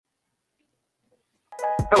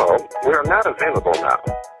Hello, we are not available now.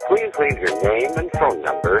 Please leave your name and phone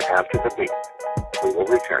number after the beep. We will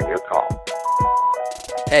return your call.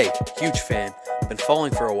 Hey, huge fan. Been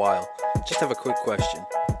following for a while. Just have a quick question.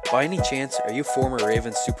 By any chance, are you former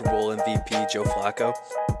Ravens Super Bowl MVP Joe Flacco?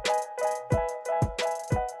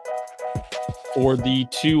 For the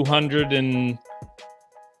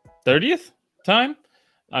 230th time,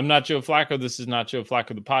 I'm not Joe Flacco. This is Not Joe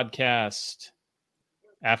Flacco, the podcast.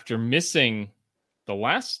 After missing the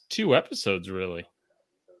last two episodes, really.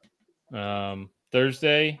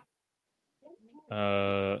 Thursday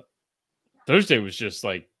was just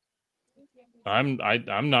like,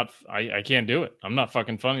 I can't do it. I'm not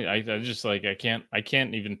fucking funny. I just like, I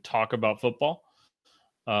can't even talk about football.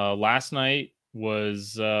 Last night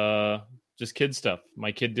was just kid stuff.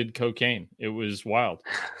 My kid did cocaine. It was wild.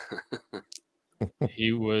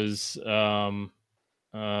 He was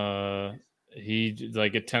he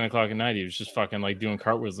like at 10 o'clock at night, he was just fucking like doing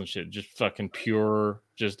cartwheels and shit, just fucking pure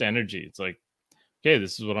just energy. It's like, okay,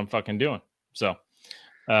 this is what I'm fucking doing. So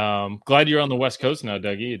glad you're on the West Coast now,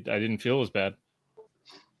 Dougie. I didn't feel as bad.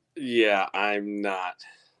 Yeah, I'm not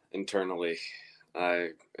internally. I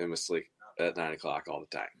am asleep at 9 o'clock all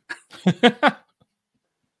the time.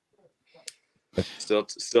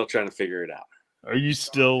 Still trying to figure it out. Are you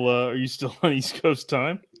still on East Coast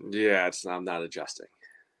time? Yeah, I'm not adjusting.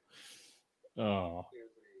 Oh,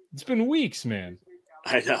 it's been weeks, man.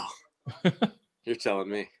 I know. You're telling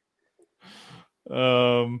me.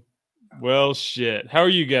 Well, shit. How are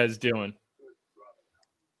you guys doing?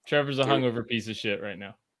 Trevor's a hungover piece of shit right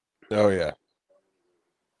now. Oh yeah.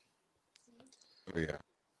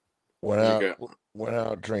 Went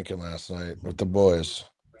out drinking last night with the boys.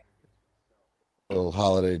 Little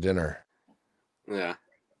holiday dinner. Yeah.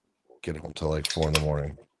 Get home till like 4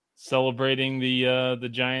 a.m. Celebrating the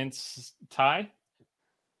Giants tie?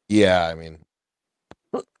 Yeah, I mean,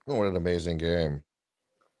 what an amazing game.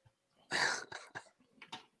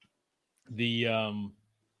 The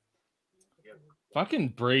fucking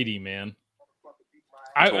Brady, man.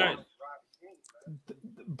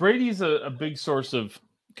 Brady's a big source of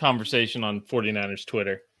conversation on 49ers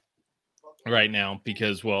Twitter right now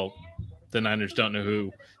because, well, the Niners don't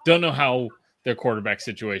know how their quarterback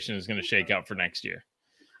situation is going to shake out for next year.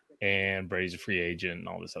 And Brady's a free agent and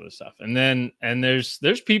all this other stuff. And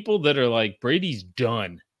there's people that are like, Brady's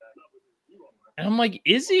done. And I'm like,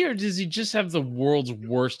 is he, or does he just have the world's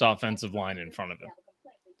worst offensive line in front of him?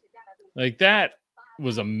 Like, that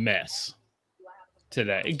was a mess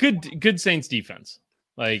today. Good Saints defense.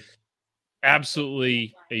 Like,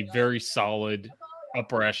 absolutely a very solid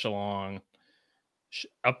upper echelon.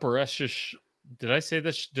 Did I say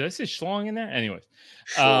this? Did I say schlong in there? Anyways.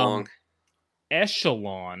 Schlong.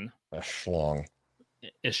 Echelon. Schlong.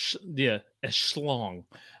 Echelon.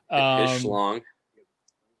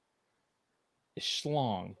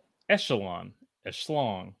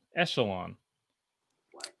 Echelon.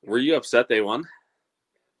 Were you upset they won?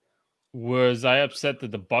 Was I upset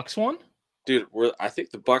that the Bucks won? Dude, I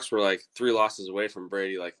think the Bucks were like 3 losses away from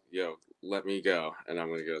Brady. Like, yo, let me go, and I'm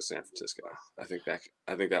going to go to San Francisco. I think that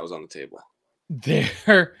was on the table.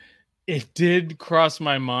 It did cross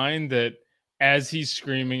my mind that as he's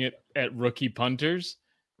screaming at rookie punters,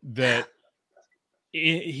 that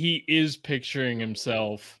he is picturing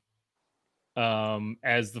himself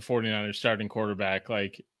as the 49ers starting quarterback,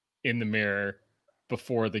 like in the mirror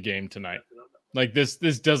before the game tonight. Like this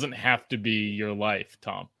doesn't have to be your life,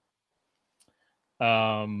 Tom.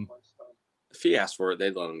 If he asked for it,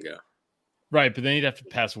 they'd let him go. Right, but then he'd have to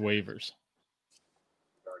pass waivers.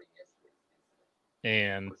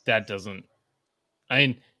 And that doesn't. I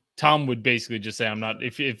mean, Tom would basically just say, "I'm not.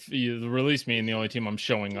 If you release me, and the only team I'm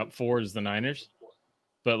showing up for is the Niners."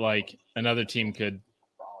 But like another team could,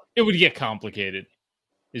 it would get complicated.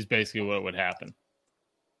 Is basically what would happen.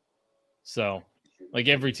 So, like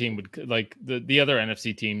every team would, like the other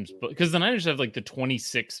NFC teams, because the Niners have like the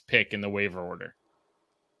 26th pick in the waiver order.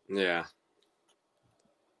 Yeah,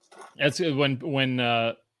 that's when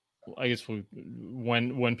I guess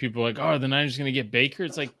when people are like, oh, the Niners are going to get Baker.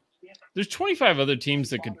 It's like there's 25 other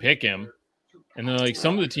teams that could pick him, and they're like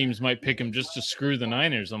some of the teams might pick him just to screw the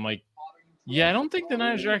Niners. I'm like, yeah, I don't think the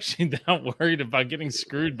Niners are actually that worried about getting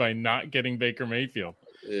screwed by not getting Baker Mayfield.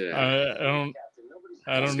 Yeah,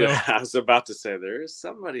 I don't know. I was about to say there is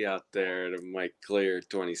somebody out there that might clear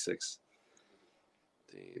 26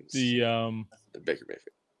 teams. The Baker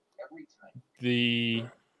Mayfield.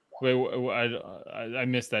 I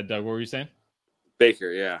missed that, Doug. What were you saying?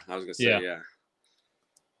 Baker, yeah. I was gonna say,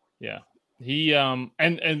 yeah. He and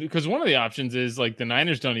because one of the options is like the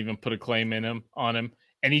Niners don't even put a claim on him,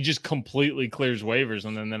 and he just completely clears waivers,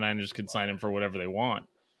 and then the Niners could sign him for whatever they want.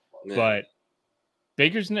 Yeah. But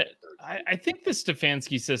I think the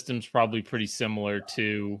Stefanski system is probably pretty similar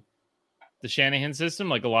to the Shanahan system,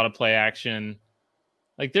 like a lot of play action.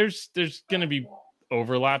 Like there's going to be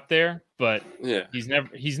overlap there, but yeah,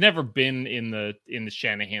 he's never been in the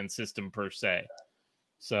Shanahan system per se.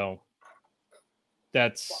 So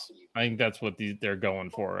I think that's what they're going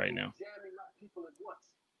for right now.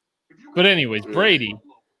 But anyways, Brady.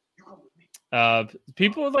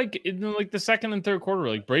 People are like in like the second and third quarter,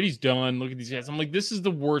 like Brady's done. Look at these guys. I'm like, this is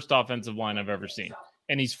the worst offensive line I've ever seen,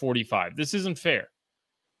 and he's 45. This isn't fair.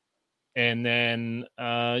 And then,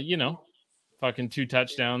 fucking 2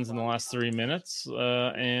 touchdowns in the last 3 minutes,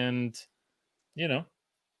 and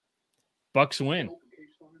Bucks win.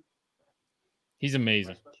 He's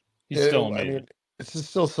amazing. He's still amazing. I mean, it's just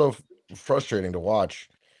still so frustrating to watch.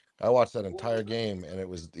 I watched that entire game, and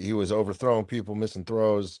he was overthrowing people, missing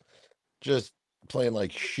throws, just playing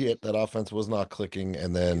like shit. That offense was not clicking,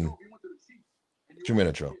 and then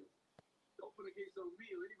 2-minute drill.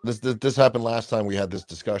 This happened last time we had this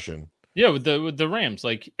discussion. Yeah, with the Rams,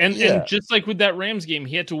 and just like with that Rams game,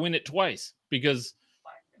 he had to win it twice because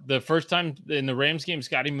the first time in the Rams game,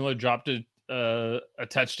 Scotty Miller dropped a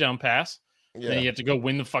touchdown pass. Yeah. Then he had to go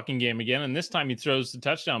win the fucking game again, and this time he throws the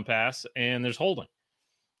touchdown pass, and there's holding.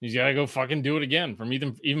 He's got to go fucking do it again from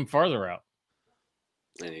even farther out.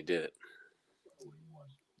 And he did it.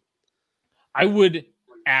 I would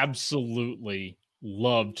absolutely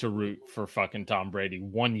love to root for fucking Tom Brady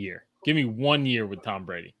 1 year. Give me 1 year with Tom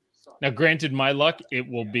Brady. Now, granted, my luck, it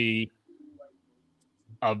will be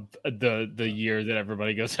the year that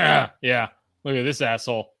everybody goes, yeah, look at this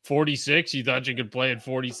asshole. 46? You thought you could play at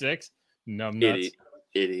 46? Numbnuts.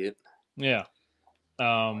 Idiot. Yeah.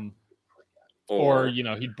 Or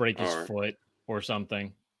he'd break his foot or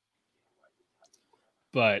something.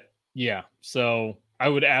 But, yeah, so I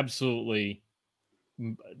would absolutely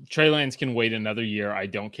 – Trey Lance can wait another year. I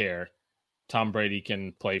don't care. Tom Brady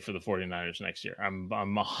can play for the 49ers next year. I'm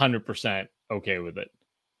 100% okay with it.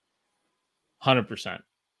 100%.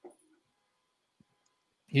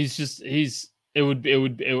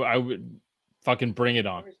 I would fucking bring it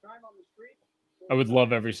on. I would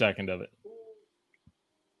love every second of it.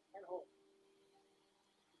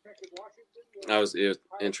 It was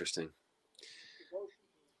interesting.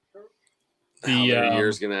 How their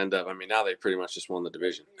year's going to end up. I mean, now they pretty much just won the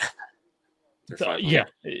division. Yeah,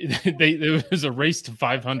 there was a race to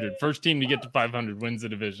 500. First team to get to 500 wins the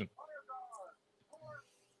division.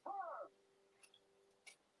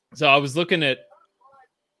 So I was looking at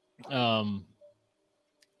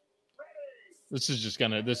this is just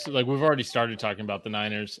we've already started talking about the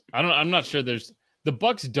Niners. I'm not sure the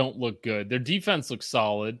Bucks don't look good. Their defense looks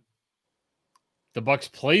solid. The Bucks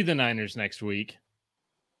play the Niners next week.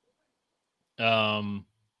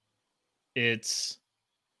 It's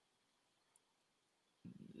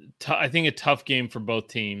I think a tough game for both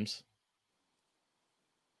teams.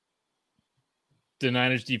 The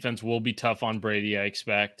Niners defense will be tough on Brady, I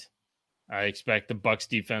expect. I expect the Bucks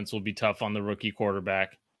defense will be tough on the rookie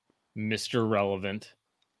quarterback, Mr. Relevant.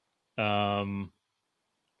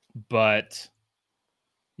 But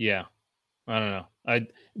yeah, I don't know.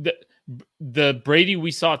 The Brady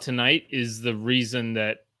we saw tonight is the reason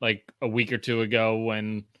that like a week or two ago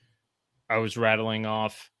when I was rattling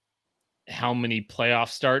off how many playoff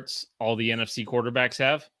starts all the NFC quarterbacks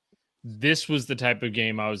have. This was the type of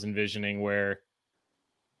game I was envisioning where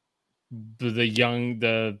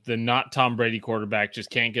the not Tom Brady quarterback just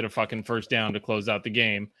can't get a fucking first down to close out the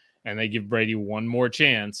game, and they give Brady one more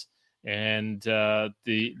chance, and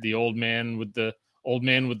the old man with the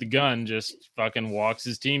gun just fucking walks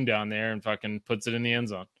his team down there and fucking puts it in the end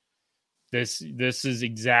zone. This is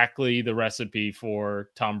exactly the recipe for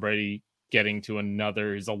Tom Brady getting to his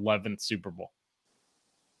 11th Super Bowl.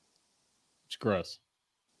 It's gross.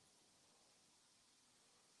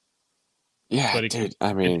 Yeah, but dude,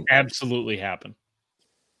 I mean, it absolutely happened.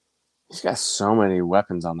 He's got so many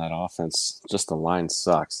weapons on that offense. Just the line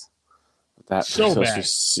sucks. Those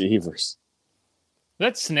receivers.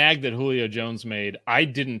 That snag that Julio Jones made, I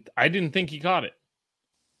didn't think he caught it.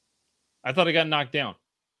 I thought it got knocked down.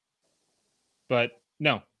 But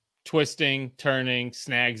no. Twisting, turning,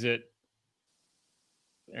 snags it,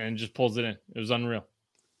 and just pulls it in. It was unreal.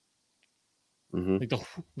 Mm-hmm.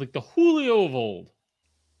 Like the Julio of old.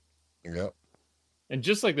 Yep. And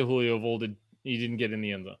just like the Julio of old, he didn't get in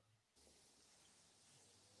the end zone.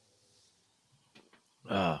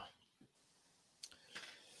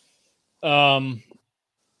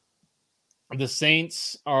 The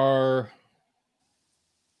Saints are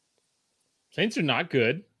not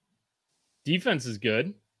good. Defense is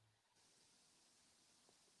good.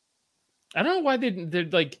 I don't know why they're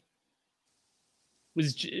like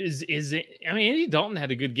is it, I mean, Andy Dalton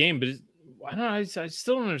had a good game, but I don't know. I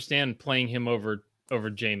still don't understand playing him over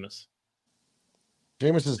Jameis.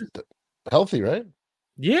 Jameis is healthy, right?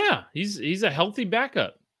 Yeah, he's a healthy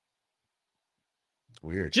backup. It's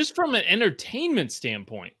weird. Just from an entertainment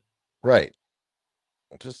standpoint. Right.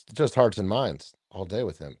 Just hearts and minds all day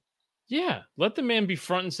with him. Yeah, let the man be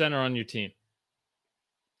front and center on your team.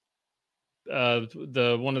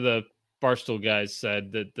 One of the Barstool guys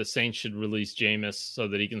said that the Saints should release Jameis so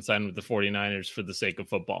that he can sign with the 49ers for the sake of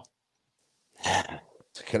football.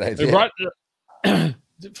 It's a good idea.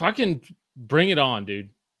 Fucking bring it on, dude.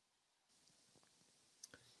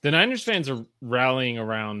 The Niners fans are rallying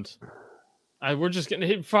around. We're just getting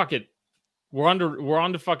hit. Fuck it. We're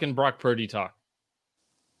on to fucking Brock Purdy talk.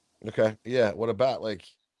 Okay. Yeah. What about, like,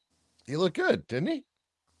 he looked good, didn't he?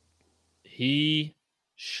 He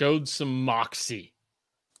showed some moxie.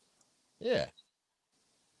 Yeah.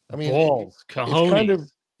 I mean, balls, cojones. It's kind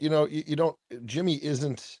of, you don't, Jimmy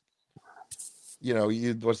isn't,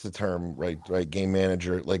 what's the term, right? Game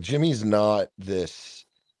manager. Like, Jimmy's not this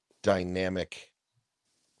dynamic,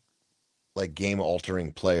 like, game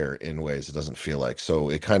altering player in ways it doesn't feel like.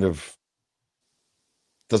 So it kind of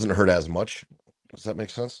doesn't hurt as much. Does that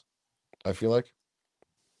make sense? I feel like.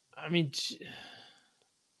 I mean,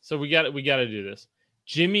 so we got to do this.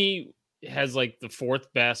 Jimmy has like the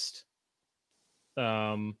fourth best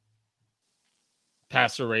passer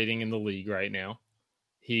rating in the league right now.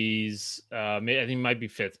 He's I think he might be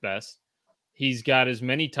fifth best. He's got as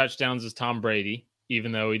many touchdowns as Tom Brady,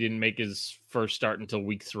 even though he didn't make his first start until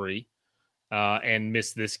week 3 and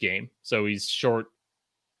missed this game. So he's short.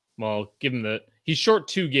 Well, he's short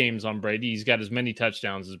 2 games on Brady. He's got as many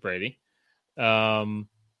touchdowns as Brady.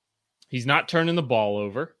 He's not turning the ball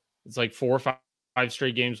over. It's like 4 or 5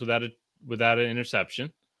 straight games without an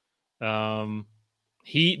interception.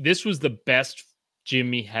 This was the best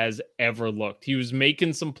Jimmy has ever looked. He was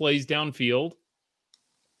making some plays downfield.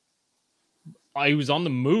 He was on the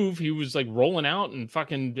move. He was like rolling out and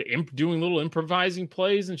fucking doing little improvising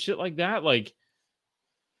plays and shit like that. Like,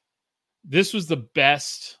 this was the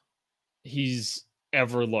best he's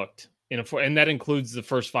ever looked and that includes the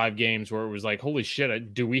first 5 games where it was like, holy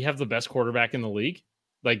shit, do we have the best quarterback in the league?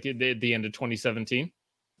 Like at the end of 2017.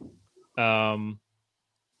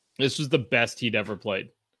 This was the best he'd ever played.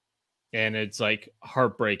 And it's like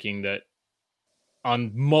heartbreaking that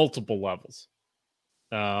on multiple levels,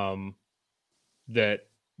 that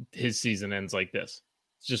his season ends like this.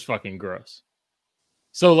 It's just fucking gross.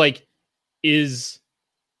 So like, is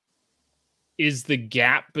the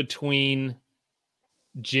gap between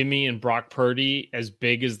Jimmy and Brock Purdy as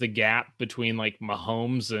big as the gap between like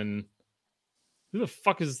Mahomes and who the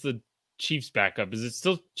fuck is the Chiefs backup? Is it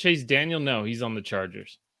still Chase Daniel? No, he's on the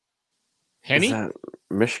Chargers. Henny? Is that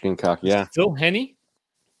Michigan cock, yeah. Phil Henny?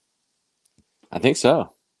 I think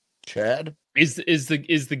so. Chad? Is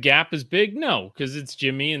the gap as big? No, because it's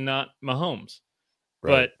Jimmy and not Mahomes.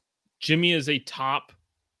 Right. But Jimmy is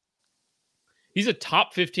he's a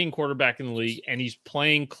top 15 quarterback in the league, and he's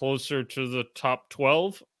playing closer to the top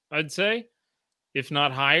 12, I'd say, if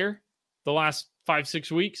not higher, the last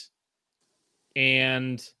 5-6 weeks.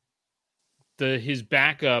 And his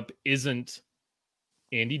backup isn't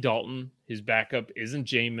Andy Dalton. His backup isn't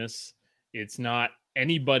Jameis. It's not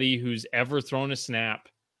anybody who's ever thrown a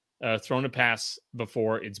pass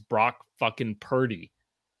before. It's Brock fucking Purdy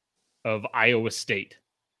of Iowa State.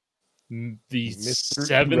 The Mr.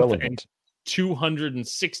 7th Irrelevant. and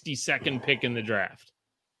 262nd pick in the draft.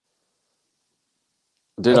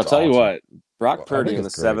 Dude, That's I'll tell you awesome. what. Brock Well, I Purdy think in the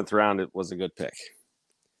it's great. 7th round, it was a good pick.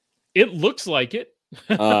 It looks like it.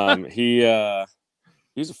 He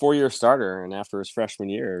was a 4-year starter, and after his freshman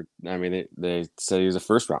year, I mean, they said he was a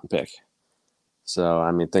first-round pick. So,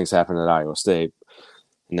 I mean, things happened at Iowa State.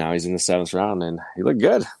 Now he's in the 7th round, and he looked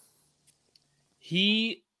good.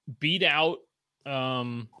 He beat out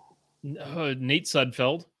Nate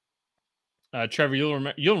Sudfeld. Trevor,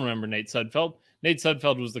 you'll remember Nate Sudfeld. Nate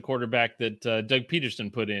Sudfeld was the quarterback that Doug Peterson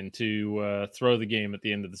put in to throw the game at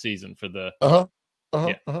the end of the season for the.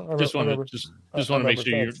 Just want to make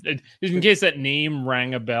sure in case that name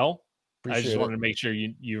rang a bell. I just wanted to make sure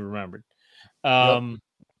you remembered. The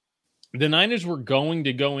Niners were going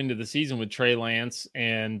to go into the season with Trey Lance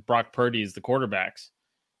and Brock Purdy as the quarterbacks,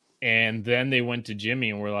 and then they went to Jimmy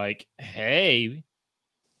and were like, "Hey,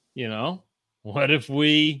 what if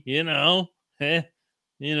we, kind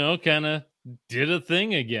of did a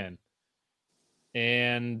thing again?"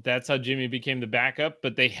 And that's how Jimmy became the backup,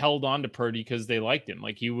 but they held on to Purdy because they liked him.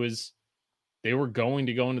 Like they were going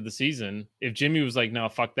to go into the season. If Jimmy was like, no,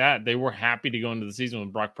 fuck that, they were happy to go into the season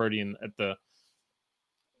with Brock Purdy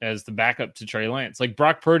as the backup to Trey Lance. Like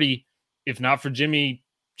Brock Purdy, if not for Jimmy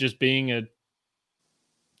just being a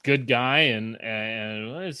good guy, and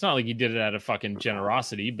it's not like he did it out of fucking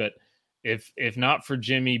generosity, but if not for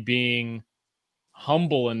Jimmy being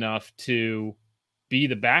humble enough to be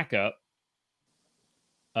the backup,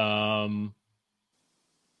 then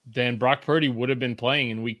Brock Purdy would have been playing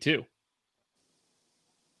in week 2.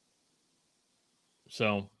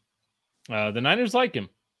 So the Niners like him.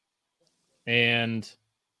 And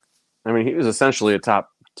I mean, he was essentially a top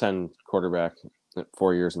 10 quarterback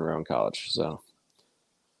 4 years in a row in college. So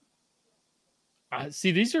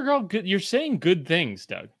see, these are all good. You're saying good things,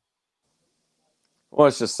 Doug. Well,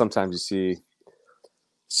 it's just sometimes you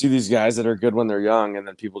see these guys that are good when they're young, and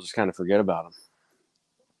then people just kind of forget about them.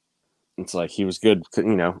 It's like he was good,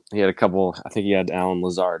 you know. He had a couple. I think he had Alan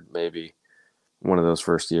Lazard, maybe one of those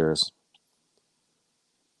first years,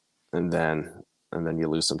 and then you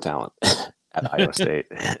lose some talent at Iowa State.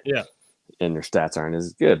 Yeah, and your stats aren't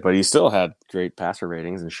as good, but he still had great passer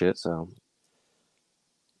ratings and shit. So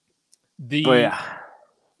the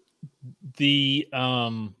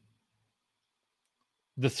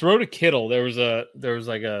throw to Kittle, there was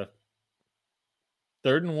like a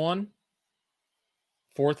 3rd and 1,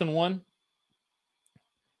 4th and 1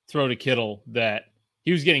 throw to Kittle that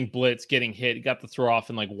he was getting blitzed, getting hit. He got the throw off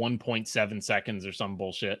in like 1.7 seconds or some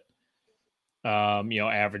bullshit.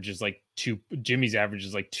 Average is like Jimmy's average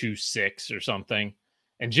is like 2.6 or something.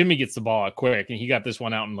 And Jimmy gets the ball out quick, and he got this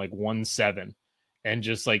one out in like 1.7 and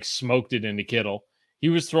just like smoked it into Kittle. He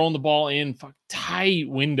was throwing the ball in tight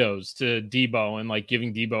windows to Debo and like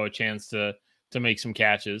giving Debo a chance to make some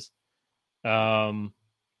catches. Not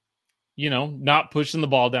pushing the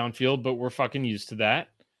ball downfield, but we're fucking used to that.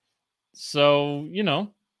 So,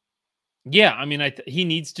 yeah, I mean, he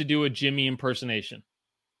needs to do a Jimmy impersonation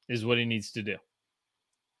is what he needs to do.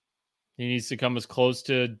 He needs to come as close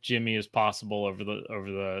to Jimmy as possible over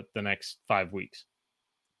the next 5 weeks.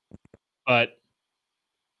 But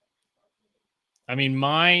I mean,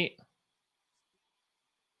 I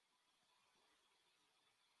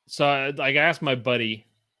asked my buddy,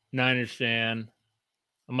 Niners fan,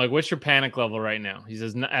 I'm like, what's your panic level right now? He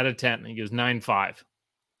says, out of 10. He goes, 9.5.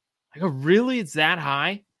 I go, really? It's that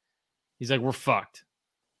high? He's like, we're fucked.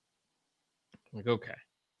 I'm like, okay.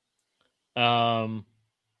 I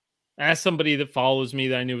asked somebody that follows me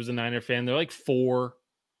that I knew was a Niner fan. They're like 4.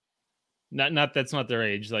 Not that's not their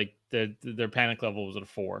age. Like their panic level was at a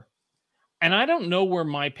 4. And I don't know where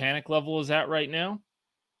my panic level is at right now,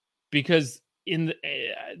 because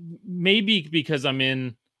maybe because I'm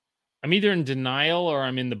either in denial or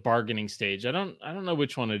I'm in the bargaining stage. I don't know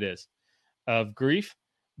which one it is of grief,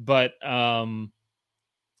 but I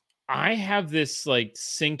have this like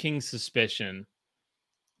sinking suspicion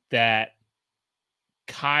that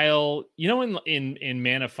Kyle, in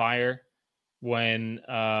Man of Fire, when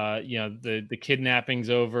the kidnapping's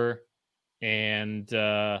over and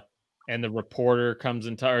the reporter comes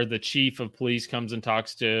or the chief of police comes and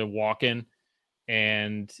talks to Walken,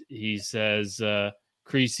 and he says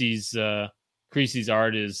Creasy's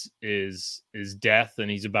art is death,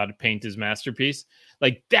 and he's about to paint his masterpiece.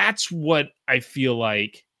 Like, that's what I feel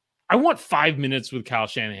like. I want 5 minutes with Kyle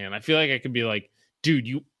Shanahan. I feel like I could be like, dude,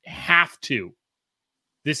 you have to.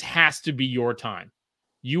 This has to be your time.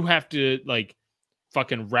 You have to like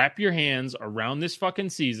fucking wrap your hands around this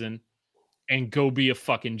fucking season and go be a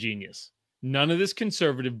fucking genius. None of this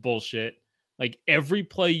conservative bullshit. Like, every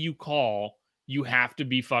play you call, you have to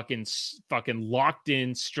be fucking locked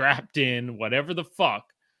in, strapped in, whatever the fuck.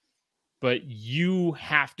 But you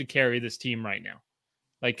have to carry this team right now.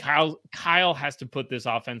 Like, Kyle has to put this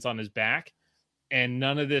offense on his back, and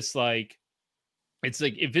none of this, like, it's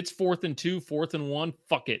like, if it's 4th and 2, 4th and 1,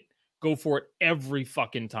 fuck it. Go for it every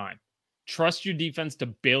fucking time. Trust your defense to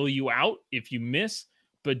bail you out if you miss,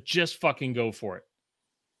 but just fucking go for it.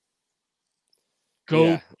 Go.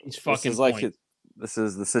 Yeah, these fucking points. This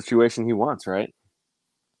is the situation he wants, right?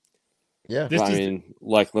 Yeah.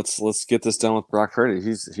 Let's get this done with Brock Purdy.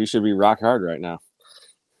 He should be rock hard right now.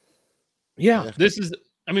 Yeah. This is,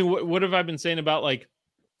 I mean, what have I been saying about like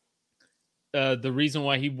the reason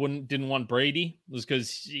why he didn't want Brady was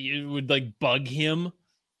because it would like bug him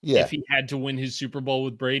if he had to win his Super Bowl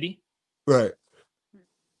with Brady. Right.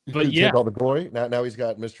 But yeah, take all the glory. Now he's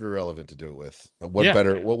got Mr. Irrelevant to do it with.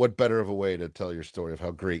 What better of a way to tell your story of how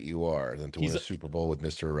great you are than to win a Super Bowl with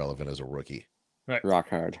Mr. Irrelevant as a rookie? Right. Rock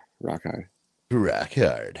hard.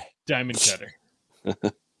 Diamond cutter.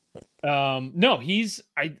 No, he's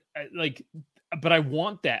I like, but I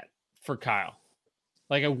want that for Kyle.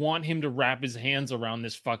 Like, I want him to wrap his hands around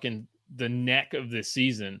this fucking the neck of this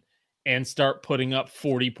season and start putting up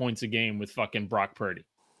 40 points a game with fucking Brock Purdy.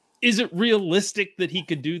 Is it realistic that he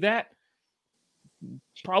could do that?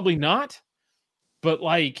 Probably not. But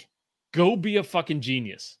like, go be a fucking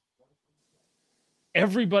genius.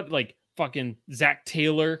 Everybody, like fucking Zach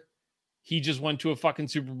Taylor, he just went to a fucking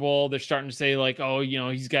Super Bowl. They're starting to say like, oh,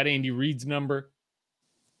 he's got Andy Reid's number.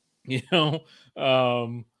 Fucking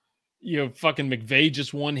McVay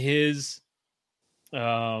just won his.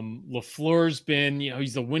 LaFleur's been,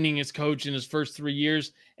 he's the winningest coach in his first 3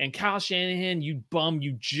 years. And Kyle Shanahan, you bum,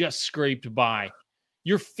 you just scraped by.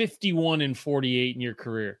 You're 51-48 in your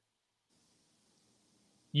career.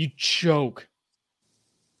 You choke.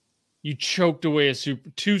 You choked away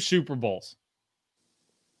two Super Bowls.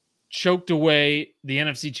 Choked away the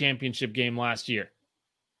NFC Championship game last year.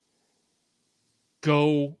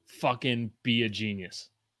 Go fucking be a genius.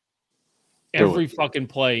 Every fucking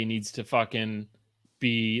play needs to fucking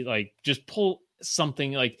be like, just pull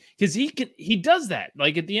something like, because he does that.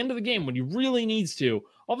 Like at the end of the game when he really needs to,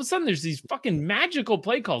 all of a sudden there's these fucking magical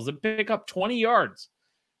play calls that pick up 20 yards.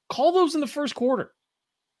 Call those in the first quarter.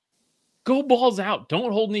 Go balls out.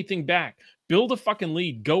 Don't hold anything back. Build a fucking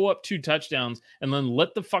lead. Go up 2 touchdowns and then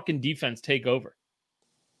let the fucking defense take over.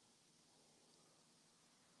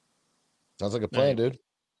 Sounds like a plan, dude.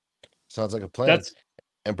 Sounds like a plan.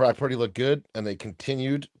 And Brock Purdy looked good, and they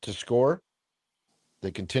continued to score.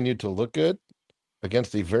 They continued to look good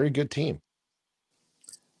against a very good team.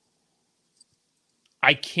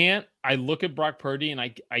 I look at Brock Purdy, and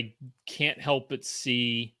I can't help but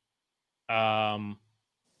see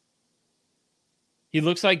he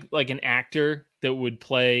looks like an actor that would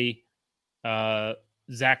play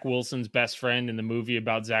Zach Wilson's best friend in the movie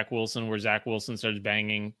about Zach Wilson, where Zach Wilson starts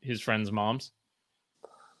banging his friend's moms.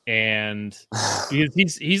 And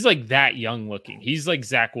he's like that young looking. He's like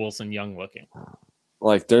Zach Wilson young looking.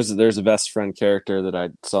 Like there's a best friend character that I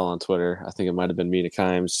saw on Twitter. I think it might have been Mina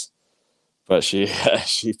Kimes, but she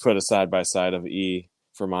put a side by side of E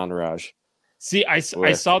from Entourage. See, I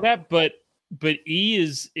saw that, but E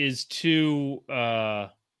is too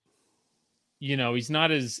he's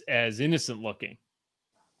not as innocent looking.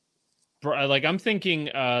 Like I'm thinking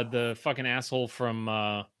the fucking asshole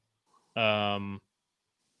from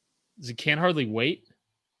is it Can't Hardly Wait?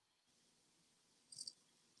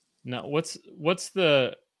 No, what's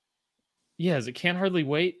the is it Can't Hardly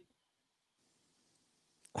Wait?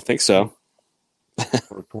 I think so.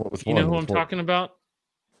 You know who I'm talking about?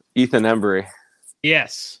 Ethan Embry.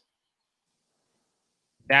 Yes.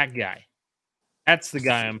 That guy. That's the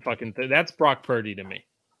guy I'm fucking that's Brock Purdy to me.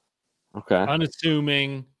 Okay.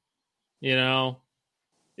 Unassuming,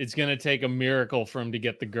 it's going to take a miracle for him to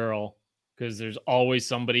get the girl because there's always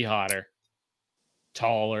somebody hotter,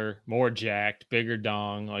 taller, more jacked, bigger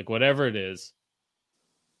dong, like whatever it is.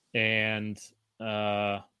 And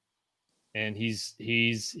he's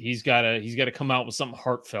got to come out with something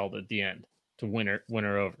heartfelt at the end to win her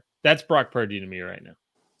over. That's Brock Purdy to me right now.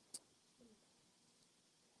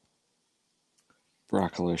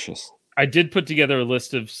 Brockalicious. I did put together a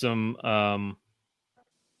list of some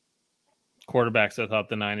quarterbacks I thought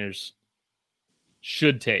the Niners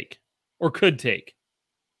should take or could take.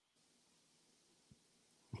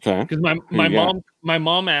 Okay. Because my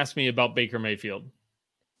mom asked me about Baker Mayfield.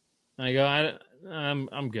 And I go,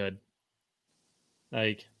 I'm good.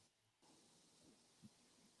 Like,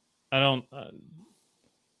 I don't.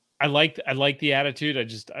 I like the attitude.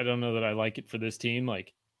 I don't know that I like it for this team.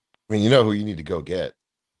 Like, I mean, you know who you need to go get?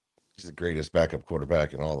 He's the greatest backup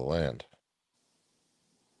quarterback in all the land.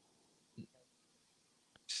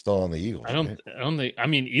 Still on the Eagles. I don't think. I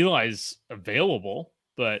mean, Eli's available,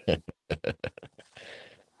 but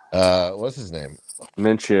what's his name?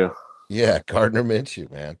 Minshew. Yeah, Gardner Minshew,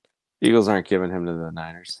 man. Eagles aren't giving him to the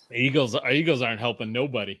Niners. Eagles aren't helping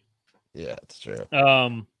nobody. Yeah, it's true.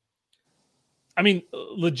 I mean,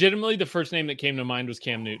 legitimately, the first name that came to mind was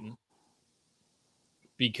Cam Newton.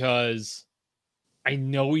 Because I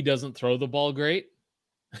know he doesn't throw the ball great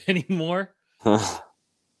anymore,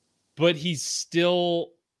 but he's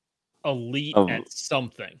still elite at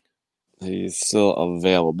something. He's still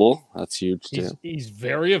available. That's huge too. He's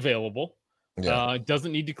very available. Yeah.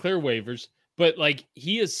 Doesn't need to clear waivers, but like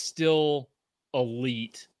he is still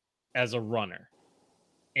elite as a runner.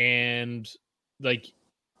 And like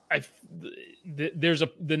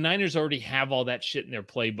the Niners already have all that shit in their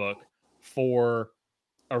playbook for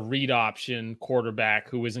a read option quarterback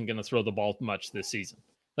who isn't going to throw the ball much this season.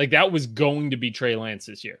 Like that was going to be Trey Lance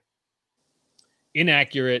this year.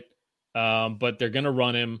 Inaccurate, but they're going to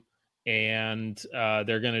run him and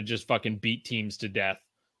they're going to just fucking beat teams to death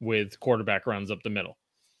with quarterback runs up the middle.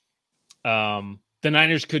 The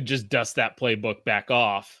Niners could just dust that playbook back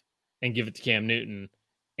off and give it to Cam Newton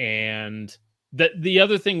and the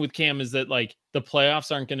other thing with Cam is that like the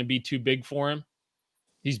playoffs aren't going to be too big for him.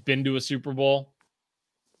 He's been to a Super Bowl.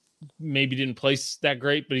 Maybe didn't place that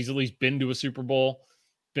great, but he's at least been to a Super Bowl,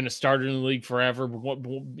 been a starter in the league forever,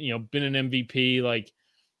 been an MVP. Like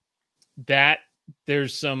that,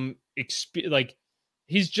 there's some like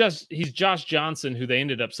he's Josh Johnson, who they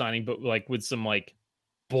ended up signing, but like with some like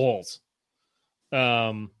balls.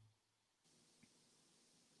 And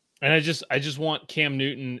I just want Cam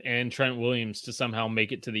Newton and Trent Williams to somehow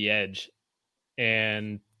make it to the edge,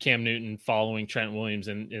 and Cam Newton following Trent Williams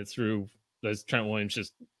and through as Trent Williams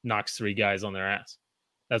just knocks 3 guys on their ass.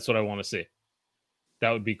 That's what I want to see. That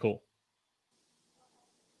would be cool.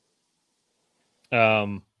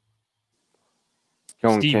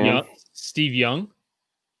 Steve Young,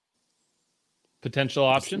 potential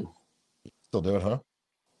option. Still do it, huh?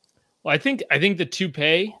 Well, I think the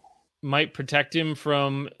toupee might protect him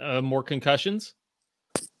from more concussions.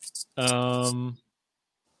 And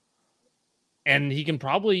he can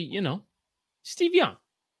probably, Steve Young,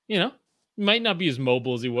 might not be as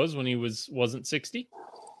mobile as he was when he wasn't 60,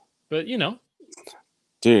 but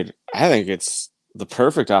Dude, I think it's the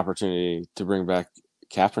perfect opportunity to bring back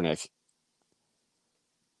Kaepernick.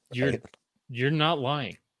 You're not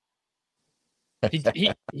lying.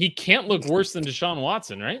 He can't look worse than Deshaun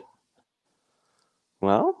Watson, right?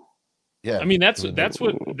 Well, yeah. I mean, that's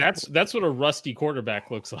what a rusty quarterback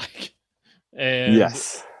looks like. And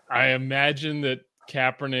yes, I imagine that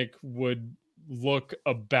Kaepernick would look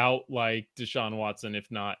about like Deshaun Watson, if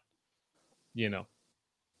not,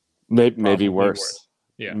 maybe worse.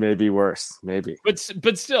 Yeah, maybe worse. Maybe, but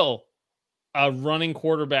still, a running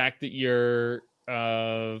quarterback that you're,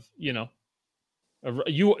 that's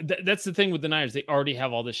the thing with the Niners. They already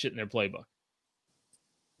have all this shit in their playbook.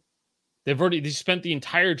 They spent the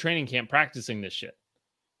entire training camp practicing this shit.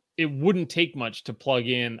 It wouldn't take much to plug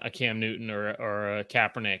in a Cam Newton or a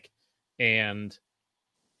Kaepernick and,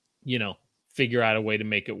 figure out a way to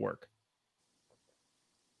make it work.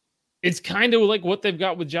 It's kind of like what they've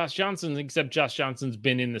got with Josh Johnson, except Josh Johnson's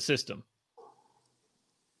been in the system.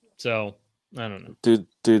 So, I don't know.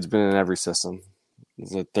 Dude's been in every system.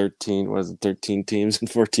 Is it 13 teams in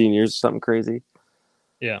 14 years or something crazy?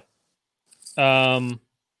 Yeah.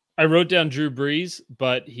 I wrote down Drew Brees,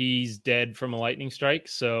 but he's dead from a lightning strike,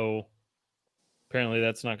 so apparently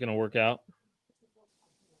that's not going to work out.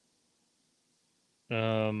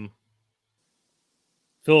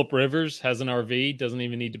 Phillip Rivers has an RV, doesn't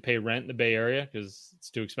even need to pay rent in the Bay Area because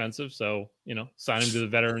it's too expensive. So, sign him to the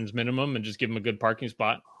veterans minimum and just give him a good parking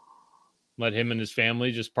spot. Let him and his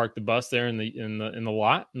family just park the bus there in the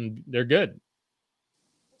lot, and they're good.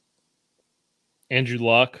 Andrew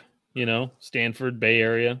Luck, Stanford, Bay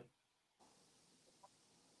Area.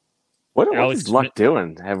 What is Luck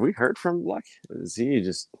doing? Have we heard from Luck? Is he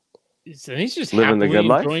just? He's just living the good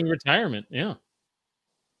life, enjoying retirement? Yeah.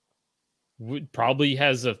 Probably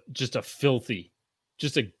has just a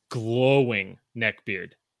glowing neck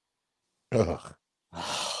beard. Ugh.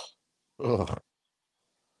 Ugh.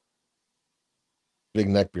 Big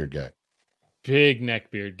neck beard guy. Big neck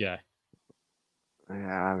beard guy.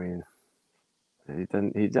 Yeah, I mean,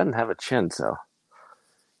 he doesn't have a chin, so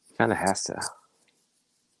he kind of has to.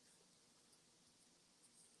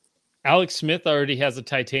 Alex Smith already has a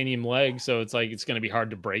titanium leg, so it's like it's going to be hard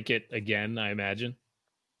to break it again, I imagine.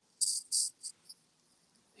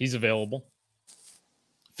 He's available.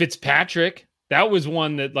 Fitzpatrick, that was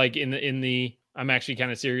one that like in the I'm actually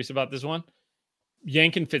kind of serious about this one.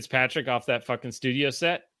 Yanking Fitzpatrick off that fucking studio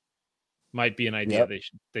set might be an idea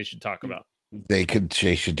they should talk about. They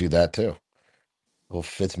should do that too. Well,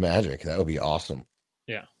 Fitzmagic, that would be awesome.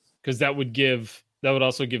 Yeah, because that would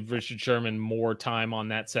also give Richard Sherman more time on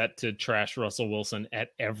that set to trash Russell Wilson at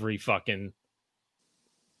every fucking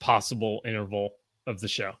possible interval of the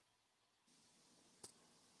show.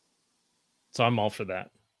 So I'm all for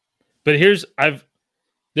that. But there's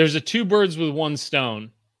a 2 birds with 1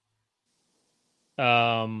 stone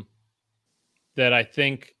that I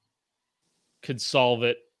think could solve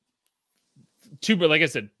it. Like I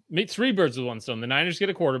said, 3 birds with 1 stone. The Niners get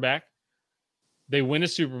a quarterback. They win a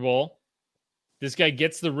Super Bowl. This guy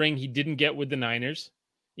gets the ring he didn't get with the Niners.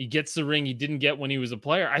 He gets the ring he didn't get when he was a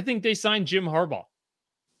player. I think they signed Jim Harbaugh.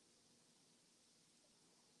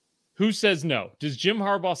 Who says no? Does Jim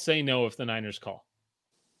Harbaugh say no if the Niners call?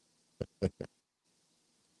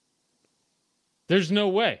 There's no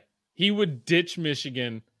way. He would ditch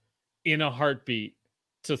Michigan in a heartbeat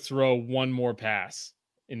to throw one more pass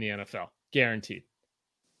in the NFL. Guaranteed.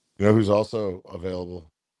 You know who's also available?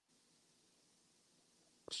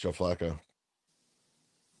 It's Joe Flacco.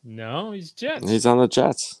 No, he's Jets. He's on the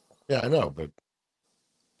Jets. Yeah, I know, but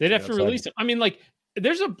They'd have to release him. I mean, like,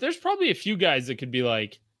 there's probably a few guys that could be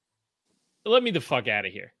like, let me the fuck out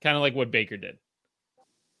of here. Kind of like what Baker did.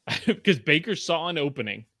 Because Baker saw an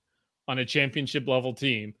opening on a championship level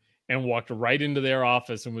team and walked right into their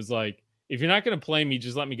office and was like, if you're not going to play me,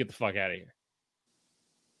 just let me get the fuck out of here.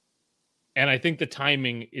 And I think the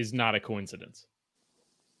timing is not a coincidence.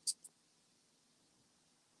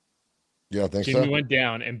 Yeah, I think Jimmy so. went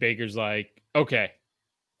down and Baker's like, okay,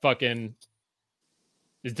 fucking,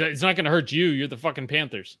 it's not going to hurt you. You're the fucking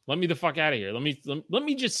Panthers. Let me the fuck out of here. Let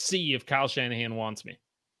me just see if Kyle Shanahan wants me.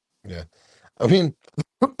 Yeah. I mean,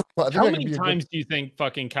 how many times do you think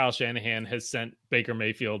fucking Kyle Shanahan has sent Baker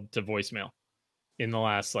Mayfield to voicemail in the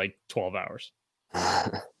last like 12 hours?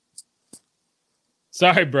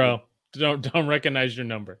 Sorry, bro. Don't recognize your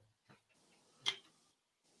number.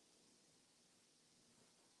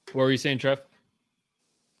 What were you saying, Trev?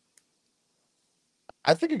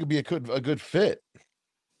 I think it could be a good fit.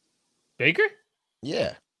 Baker?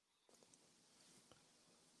 Yeah.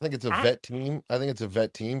 I think it's a vet team. I think it's a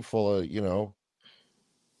vet team full of,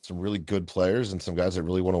 some really good players and some guys that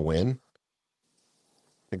really want to win.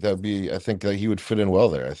 I think that he would fit in well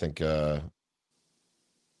there. I think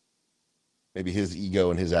maybe his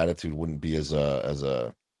ego and his attitude wouldn't be as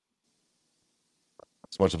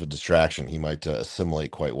much of a distraction. He might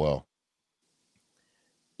assimilate quite well.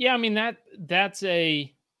 Yeah, I mean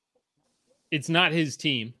it's not his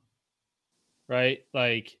team, right?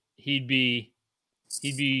 Like he'd be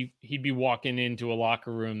walking into a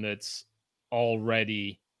locker room that's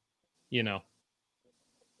already,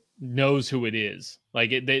 knows who it is.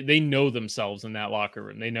 Like they know themselves in that locker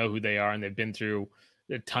room. They know who they are, and they've been through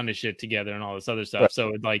a ton of shit together and all this other stuff. Right.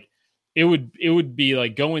 So it would be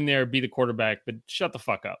like go in there, be the quarterback, but shut the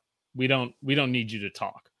fuck up. We don't need you to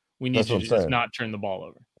talk. We need you to just not turn the ball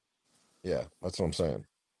over. Yeah, that's what I'm saying.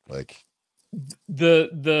 Like here's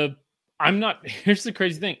the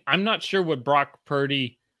crazy thing. I'm not sure what Brock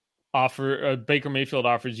Purdy Baker Mayfield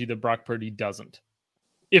offers you that Brock Purdy doesn't.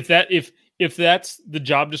 If that's the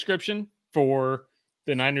job description for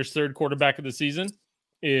the Niners' third quarterback of the season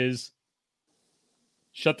is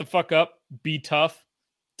shut the fuck up, be tough,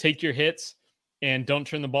 take your hits, and don't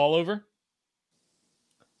turn the ball over.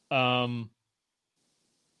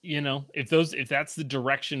 If that's the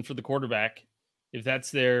direction for the quarterback, if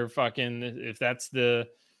that's the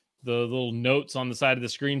little notes on the side of the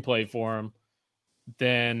screenplay for him,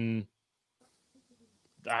 then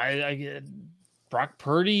I get Brock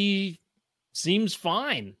Purdy seems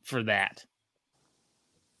fine for that.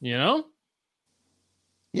 Yeah,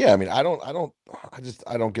 I mean, I don't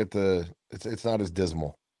get it's not as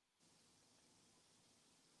dismal.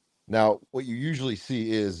 Now, what you usually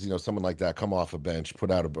see is, someone like that come off a bench,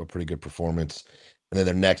 put out a pretty good performance, and then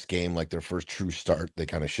their next game, like their first true start, they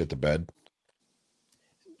kind of shit the bed.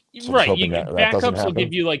 So right. Backups will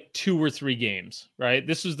give you like 2 or 3 games, right?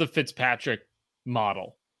 This was the Fitzpatrick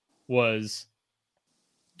model was,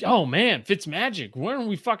 oh man, Fitzmagic.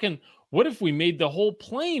 What if we made the whole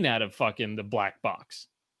plane out of fucking the black box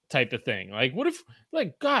type of thing? Like, what if,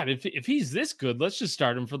 like, God, if he's this good, let's just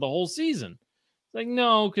start him for the whole season. Like,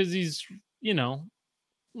 no, because he's, a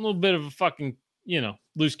little bit of a fucking,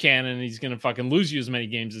 loose cannon. And he's going to fucking lose you as many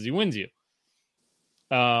games as he wins you.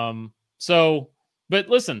 But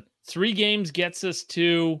listen, 3 games gets us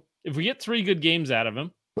to, if we get 3 good games out of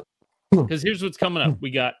him, because here's what's coming up.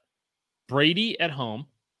 We got Brady at home.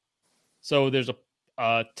 So there's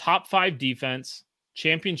a top 5 defense,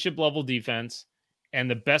 championship level defense, and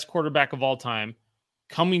the best quarterback of all time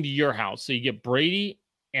coming to your house. So you get Brady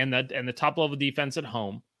and the top level defense at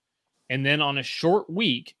home. And then on a short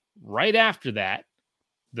week, right after that,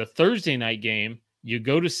 the Thursday night game, you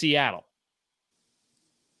go to Seattle.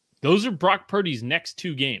 Those are Brock Purdy's next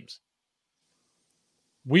 2 games.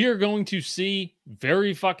 We are going to see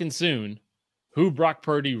very fucking soon who Brock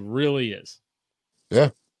Purdy really is.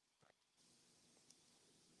 Yeah.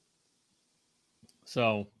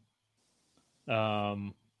 So,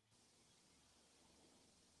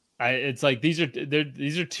 it's like these are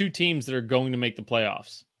 2 teams that are going to make the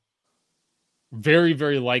playoffs. Very,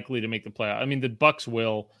 very likely to make the playoffs. I mean, the Bucs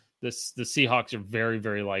will. The Seahawks are very,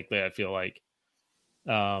 very likely, I feel like.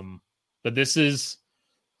 But this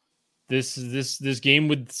game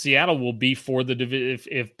with Seattle will be for the division.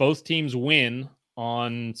 If both teams win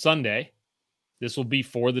on Sunday, this will be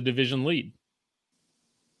for the division lead.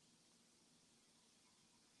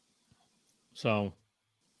 So,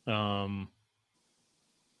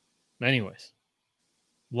 anyways,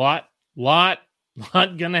 lot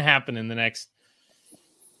gonna happen in the next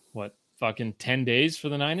fucking 10 days for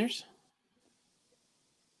the Niners.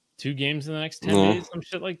 2 games in the next 10 days, some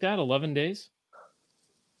shit like that. 11 days.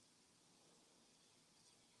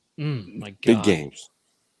 My God. Big games.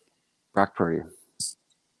 Brock Purdy.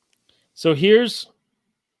 So here's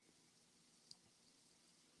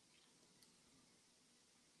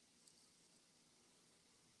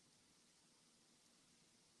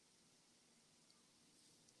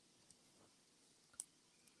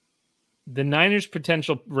the Niners'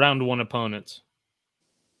 potential round 1 opponents.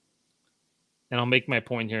 And I'll make my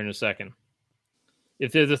point here in a second.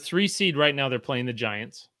 If they're the 3 seed right now, they're playing the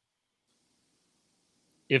Giants.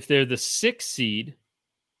 If they're the 6 seed,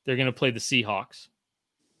 they're going to play the Seahawks.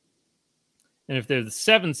 And if they're the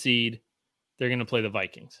 7 seed, they're going to play the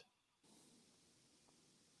Vikings.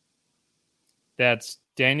 That's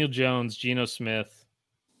Daniel Jones, Geno Smith,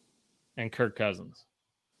 and Kirk Cousins.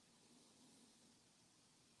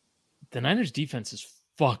 The Niners defense is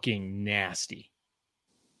fucking nasty.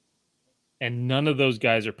 And none of those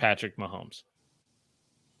guys are Patrick Mahomes.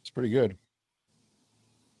 It's pretty good.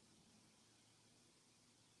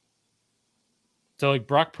 So, like,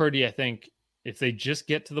 Brock Purdy, I think, if they just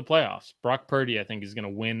get to the playoffs, Brock Purdy, I think, is going to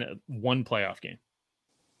win 1 playoff game.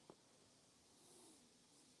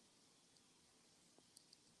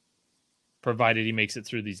 Provided he makes it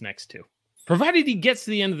through these next 2. Provided he gets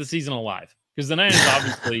to the end of the season alive. Because the Niners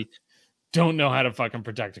obviously don't know how to fucking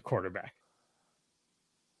protect a quarterback.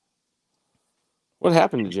 What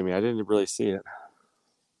happened to Jimmy? I didn't really see it.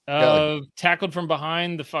 Tackled from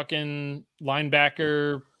behind, the fucking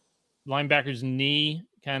linebackers knee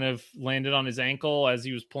kind of landed on his ankle as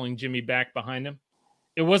he was pulling Jimmy back behind him.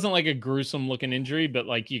 It wasn't like a gruesome looking injury, but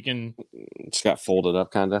like you can just got folded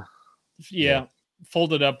up kind of. Yeah,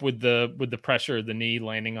 folded up with the pressure of the knee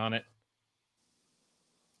landing on it.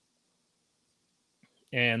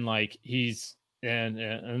 And like and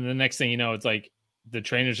the next thing you know, it's like the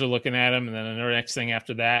trainers are looking at him, and then the next thing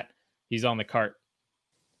after that, he's on the cart.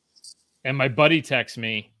 And my buddy texts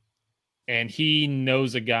me, and he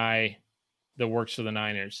knows a guy that works for the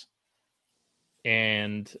Niners.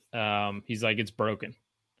 And he's like, it's broken.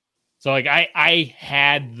 So like I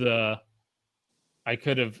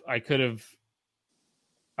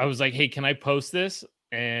was like, hey, can I post this?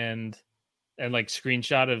 And like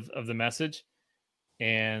screenshot of the message.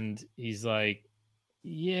 And he's like,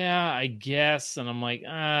 yeah, I guess. And I'm like,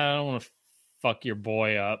 I don't want to fuck your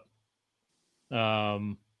boy up.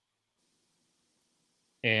 And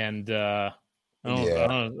I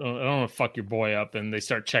don't want to fuck your boy up. And they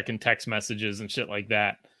start checking text messages and shit like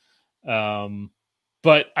that.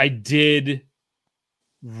 But I did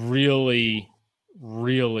really,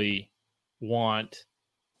 really want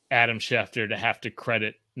Adam Schefter to have to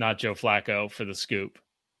credit not Joe Flacco for the scoop.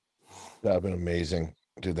 That would have been amazing.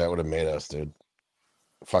 Dude, that would have made us, dude.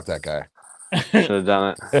 Fuck that guy. Should have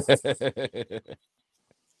done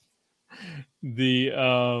it.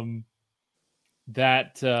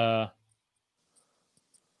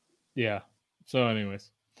 Yeah. So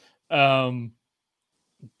anyways. Do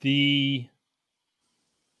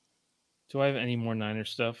I have any more Niner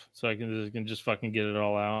stuff so I can just fucking get it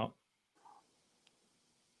all out?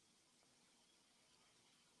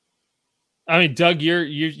 I mean, Doug,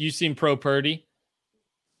 you seem pro Purdy.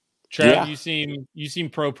 Trev, Yeah. you seem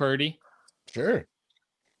pro Purdy. Sure.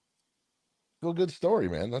 Still a good story,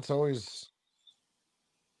 man. It's always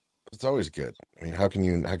good. I mean, how can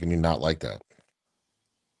you not like that?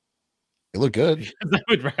 It looked good. I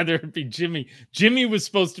would rather it be Jimmy. Jimmy was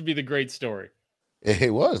supposed to be the great story.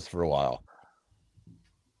 It was for a while.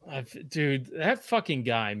 Dude, that fucking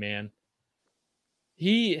guy, man.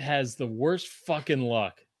 He has the worst fucking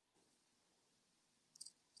luck.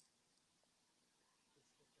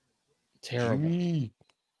 Terrible. Gee.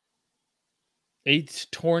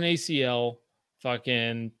 Torn ACL,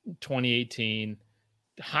 fucking 2018.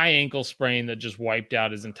 High ankle sprain that just wiped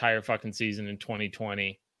out his entire fucking season in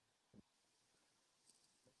 2020.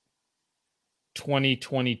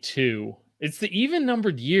 2022. It's the even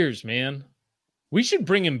numbered years, man. We should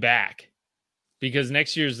bring him back because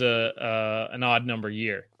next year's an odd number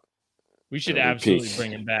year. We should absolutely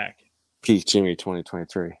bring him back. Peak Jimmy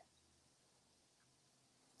 2023.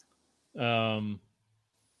 No,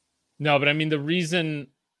 but I mean the reason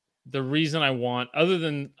I want, other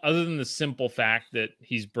than the simple fact that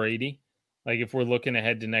he's Brady, like if we're looking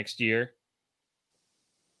ahead to next year,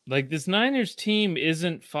 like this Niners team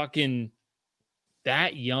isn't fucking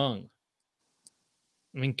that young.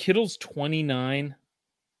 I mean, Kittle's 29.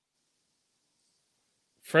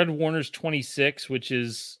 Fred Warner's 26, which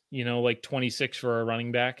is, like 26 for a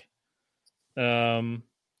running back.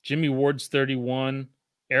 Jimmy Ward's 31.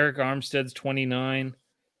 Eric Armstead's 29.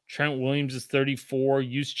 Trent Williams is 34.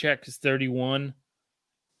 Juszczyk is 31.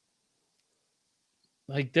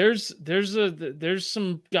 Like there's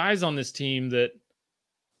some guys on this team that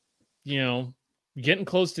getting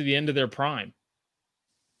close to the end of their prime.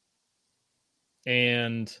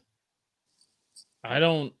 And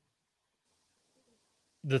the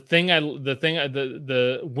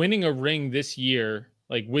winning a ring this year,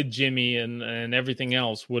 like with Jimmy and everything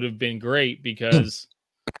else, would have been great because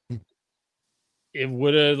it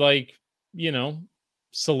would have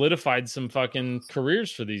solidified some fucking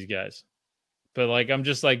careers for these guys. But I'm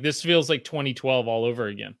just this feels like 2012 all over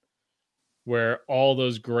again, where all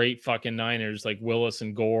those great fucking Niners like Willis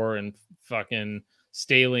and Gore and fucking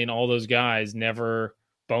Staley and all those guys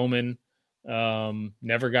Bowman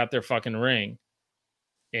never got their fucking ring.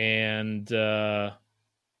 And I'm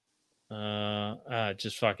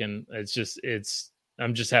just having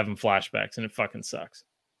flashbacks and it fucking sucks.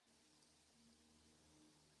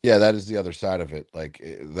 Yeah, that is the other side of it.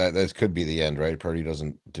 That could be the end, right? Purdy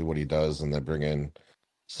doesn't do what he does, and they bring in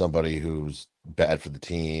somebody who's bad for the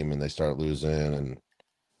team, and they start losing, and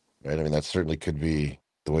right. I mean, that certainly could be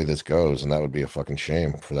the way this goes, and that would be a fucking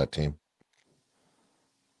shame for that team.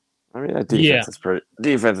 I mean, that defense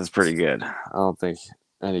is pretty good. I don't think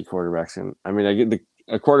any quarterbacks can. I mean,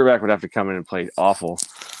 a quarterback would have to come in and play awful.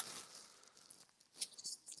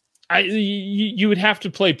 You would have to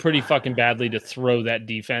play pretty fucking badly to throw that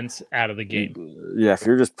defense out of the game. Yeah, if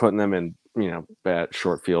you're just putting them in, bad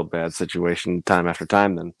short field, bad situation time after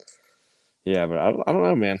time, then yeah. But I don't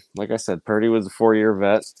know, man. Like I said, Purdy was a 4-year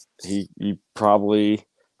vet. He probably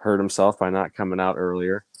hurt himself by not coming out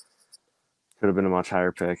earlier. Could have been a much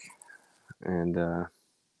higher pick. And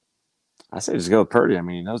I say just go with Purdy. I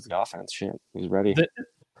mean, he knows the offense. Shit, he's ready.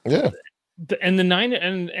 The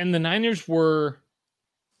Niners were.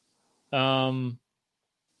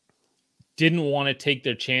 Didn't want to take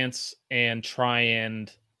their chance and try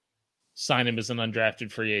and sign him as an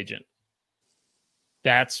undrafted free agent.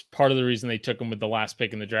 That's part of the reason they took him with the last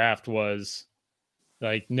pick in the draft was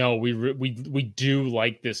no, we do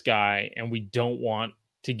like this guy and we don't want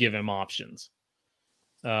to give him options.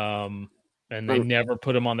 And they never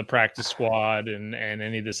put him on the practice squad and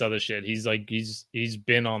any of this other shit. He's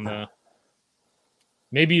been on the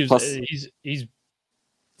he's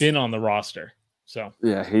been on the roster. So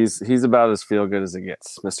yeah, he's about as feel good as it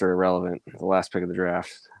gets, Mr. Irrelevant, the last pick of the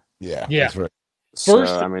draft. Yeah. That's right.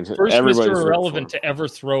 First Mr. Irrelevant to ever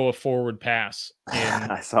throw a forward pass in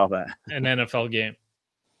I saw that. an NFL game.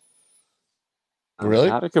 Really?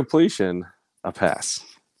 Not a completion, a pass.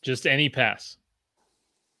 Just any pass.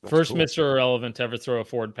 That's First cool. Mr. Irrelevant to ever throw a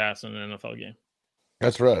forward pass in an NFL game.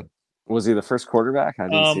 That's right. Was he the first quarterback? I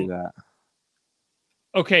didn't see that.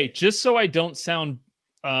 Okay, just so I don't sound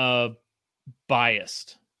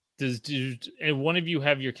biased, does one of you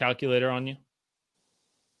have your calculator on you?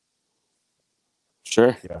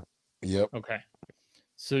 Sure. Yeah. Yep. Okay.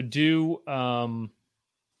 So do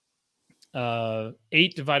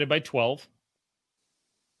 8 divided by 12.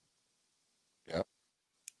 Yep.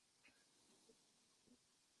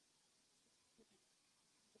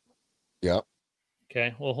 Yep.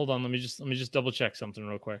 Okay. Well, hold on. Let me just double check something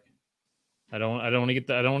real quick. I don't want to get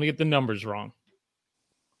the numbers wrong.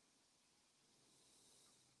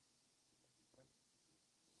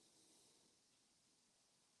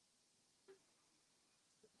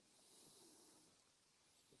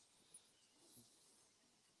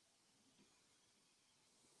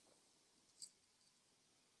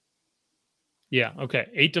 Yeah, okay.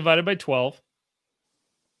 8 divided by 12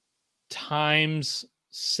 times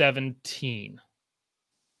 17.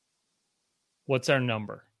 What's our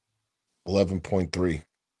number? 11.3.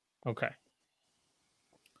 Okay.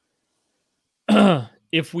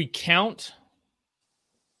 If we count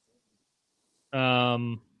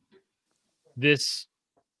this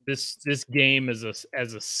game as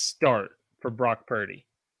a start for Brock Purdy.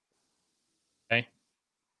 Okay.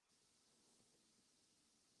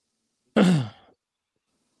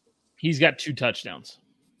 He's got 2 touchdowns.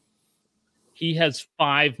 He has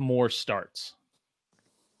 5 more starts.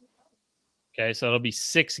 Okay, so it'll be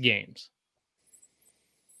 6 games.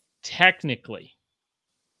 Technically,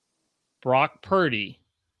 Brock Purdy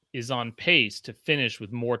is on pace to finish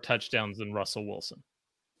with more touchdowns than Russell Wilson.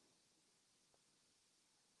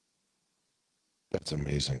 That's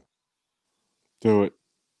amazing. Do it.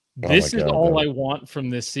 This is all I want from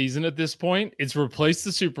this season at this point. It's replace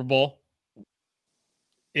the Super Bowl.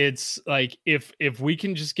 It's like if we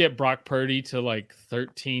can just get Brock Purdy to like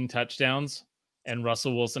 13 touchdowns and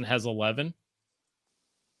Russell Wilson has 11,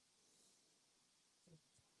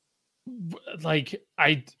 like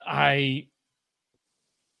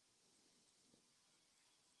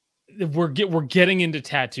we're getting into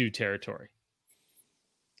tattoo territory.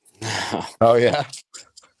 Oh yeah.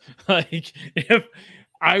 Like if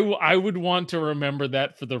I would want to remember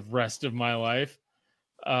that for the rest of my life.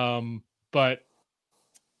 But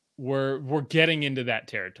we're getting into that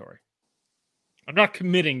territory. I'm not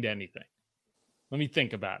committing to anything. Let me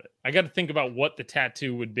think about it. I got to think about what the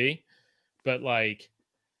tattoo would be, but like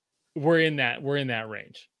we're in that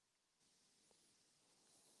range.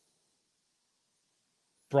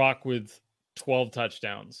 Brock with 12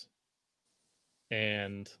 touchdowns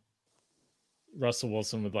and Russell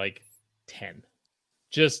Wilson with like 10.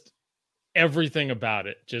 Just everything about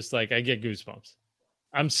it. Just like I get goosebumps.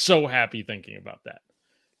 I'm so happy thinking about that.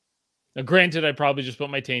 Now, granted, I probably just put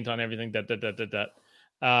my taint on everything. But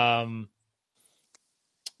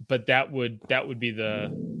that would be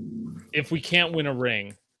if we can't win a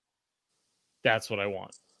ring, that's what I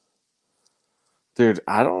want. Dude,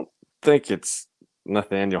 I don't think it's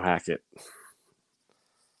Nathaniel Hackett.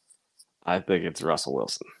 I think it's Russell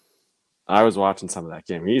Wilson. I was watching some of that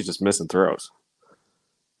game. He's just missing throws.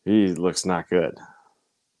 He looks not good.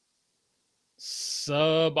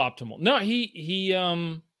 Suboptimal. No,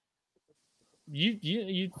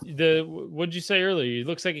 what'd you say earlier? He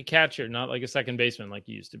looks like a catcher, not like a second baseman like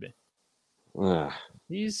he used to be.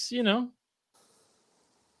 He's, he's a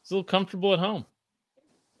little comfortable at home.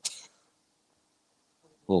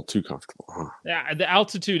 A little too comfortable, huh? Yeah, the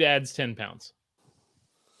altitude adds 10 pounds.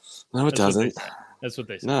 No, it doesn't. That's what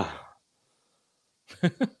they say. No.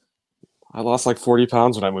 I lost like 40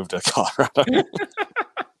 pounds when I moved to Colorado.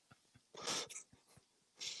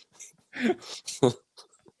 It's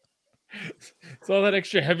all that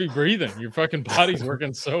extra heavy breathing. Your fucking body's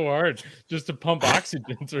working so hard just to pump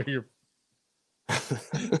oxygen through your.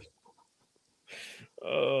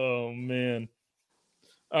 Oh man!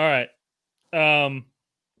 All right.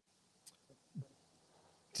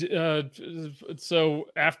 So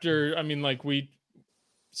after, we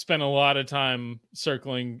spent a lot of time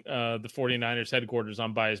circling the 49ers headquarters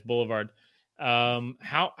on Bias Boulevard. How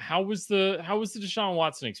was the Deshaun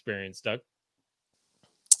Watson experience, Doug?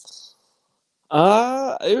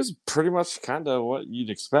 It was pretty much kind of what you'd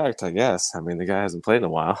expect, I guess. I mean, the guy hasn't played in a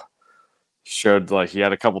while. Showed like he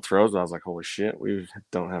had a couple throws, but I was like, holy shit, we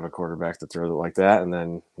don't have a quarterback to throw it like that. And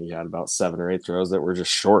then he had about 7 or 8 throws that were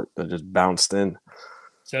just short, that just bounced in.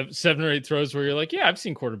 7 or 8 throws where you're like, yeah, I've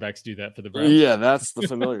seen quarterbacks do that for the Browns. Yeah, that's the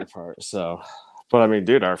familiar part. So, but I mean,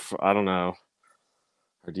 dude, I don't know.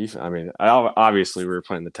 Our defense, I mean, obviously we were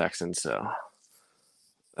playing the Texans, so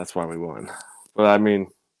that's why we won. But I mean,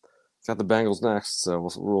 got the Bengals next, so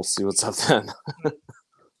we'll see what's up then.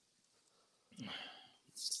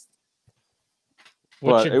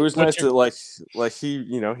 But it was nice that like he,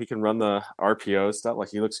 he can run the RPO stuff. Like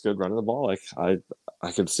he looks good running the ball. Like I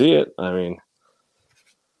could see it. I mean,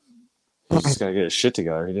 he's just gotta get his shit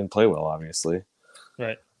together. He didn't play well, obviously.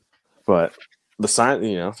 Right. But the sign,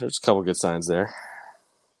 there's a couple good signs there.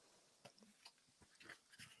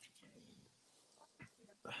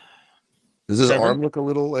 Does his arm look a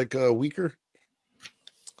little like weaker?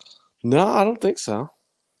 No, I don't think so.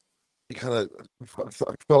 He kind of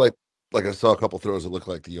felt like I saw a couple throws that looked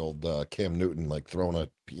like the old Cam Newton, like throwing a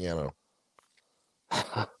piano.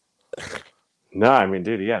 No, I mean,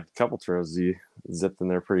 dude, he had a couple throws. He zipped in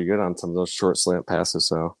there pretty good on some of those short slant passes.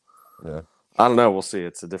 So, yeah, I don't know. We'll see.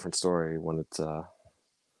 It's a different story when it's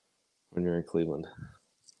when you're in Cleveland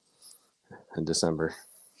in December.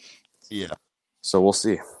 Yeah. So we'll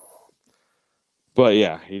see. But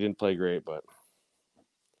yeah, he didn't play great, but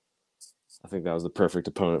I think that was the perfect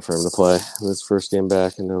opponent for him to play in his first game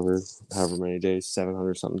back in over however many days,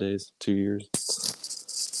 700 something days, 2 years.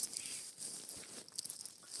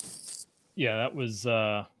 Yeah, that was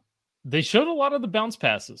they showed a lot of the bounce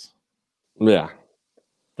passes. Yeah.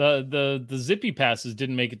 The zippy passes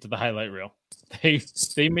didn't make it to the highlight reel.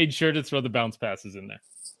 They made sure to throw the bounce passes in there.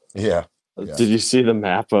 Yeah. Did you see the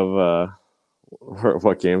map of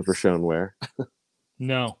what games were shown where?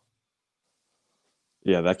 No.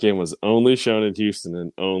 Yeah, that game was only shown in Houston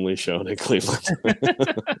and only shown in Cleveland.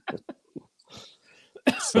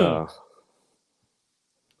 So,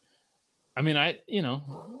 I mean, I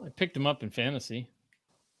picked him up in fantasy.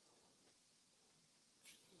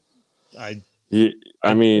 I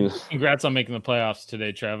mean, congrats on making the playoffs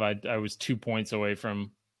today, Trev. I was 2 points away from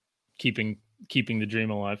keeping the dream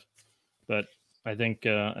alive, but I think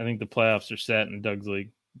the playoffs are set in Doug's league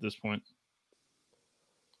at this point.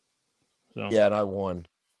 So yeah, and I won.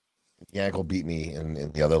 Yankel beat me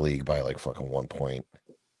in the other league by like fucking 1 point.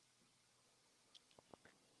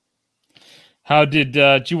 How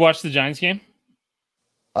did you watch the Giants game?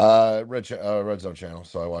 Red Zone channel,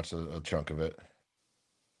 so I watched a chunk of it.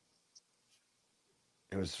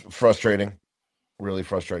 It was frustrating, really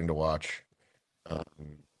frustrating to watch.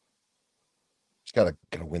 Just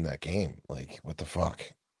gotta win that game. Like, what the fuck?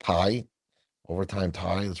 Tie? Overtime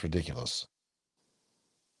tie? That's ridiculous.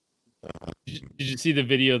 Did you see the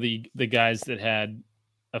video? The guys that had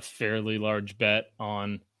a fairly large bet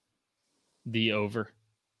on the over,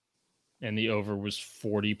 and the over was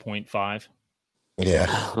 40.5.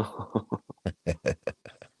 Yeah.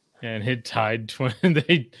 And it tied 20.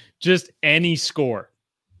 They just any score,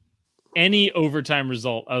 any overtime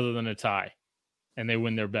result other than a tie, and they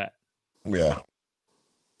win their bet. Yeah.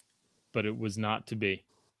 But it was not to be.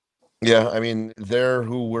 Yeah, I mean, they're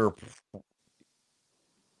who we're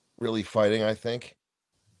really fighting, I think.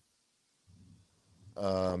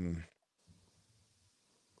 Wild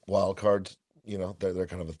cards, they're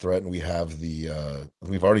kind of a threat, and we have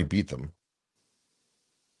we've already beat them.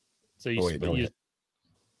 So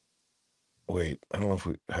wait, I don't know if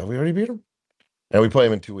we already beat them? And we play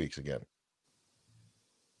them in 2 weeks again.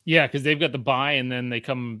 Yeah, because they've got the bye, and then they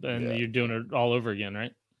come, and you're doing it all over again,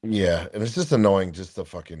 right? Yeah, and it's just annoying just to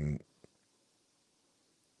fucking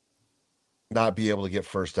not be able to get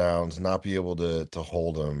first downs, not be able to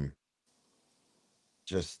hold them.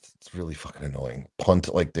 Just, it's really fucking annoying.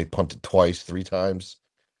 Like they punted twice, 3 times.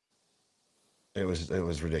 It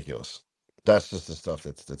was ridiculous. That's just the stuff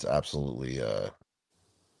that's absolutely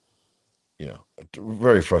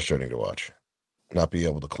very frustrating to watch. Not be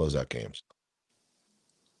able to close out games.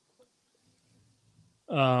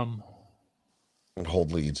 And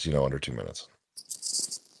hold leads, under 2 minutes.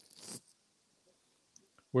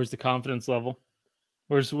 Where's the confidence level?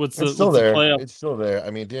 What's still there? The playoff? It's still there.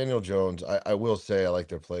 I mean, Daniel Jones, I will say I like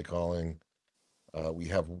their play calling. We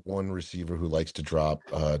have one receiver who likes to drop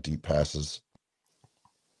deep passes.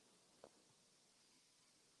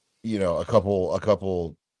 A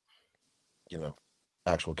couple,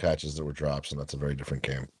 actual catches that were drops, and that's a very different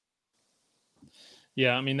game.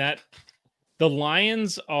 Yeah, I mean the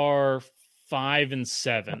Lions are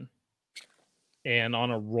 5-7 and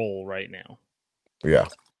on a roll right now. Yeah.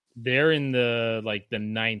 They're in the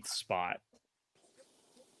 9th spot.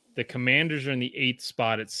 The Commanders are in the 8th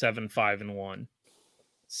spot at 7-5-1.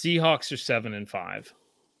 Seahawks are 7-5.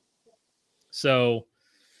 So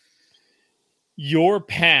your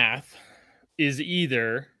path is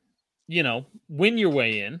either, win your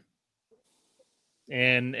way in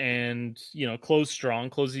and close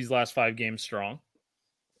these last 5 games strong.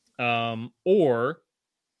 Or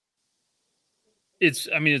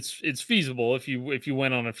it's feasible if you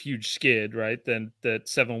went on a huge skid, right? Then that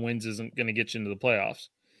 7 wins isn't going to get you into the playoffs.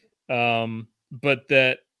 But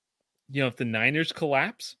that, if the Niners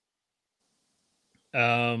collapse,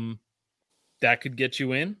 that could get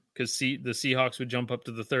you in because the Seahawks would jump up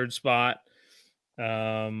to the 3rd spot.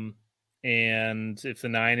 And if the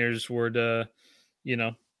Niners were to,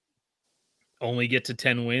 only get to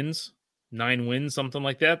 10 wins, 9 wins, something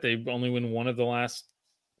like that, they only win one of the last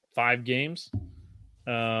 5 games.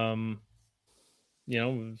 The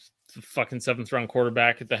fucking 7th round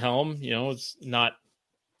quarterback at the helm, it's not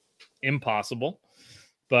impossible,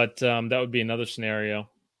 but that would be another scenario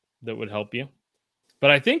that would help you.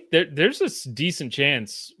 But I think there's a decent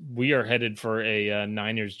chance we are headed for a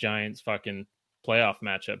Niners Giants fucking playoff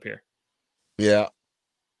matchup here. Yeah,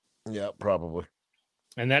 probably.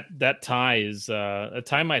 And that tie is a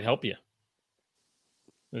tie might help you.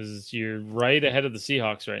 Because you're right ahead of the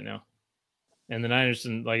Seahawks right now. And the Niners,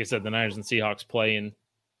 and like I said, the Niners and Seahawks play in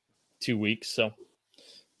 2 weeks. So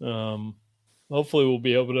hopefully we'll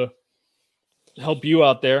be able to help you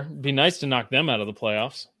out there. It'd be nice to knock them out of the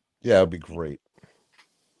playoffs. Yeah, it'd be great.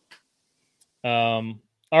 All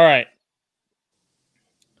right.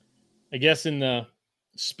 I guess in the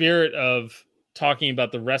spirit of talking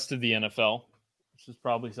about the rest of the NFL, which is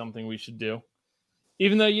probably something we should do.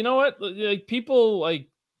 Even though, you know what? Like people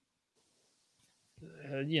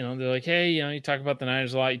they're like, hey, you talk about the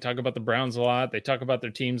Niners a lot. You talk about the Browns a lot. They talk about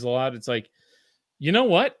their teams a lot. It's like, you know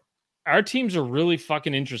what? Our teams are really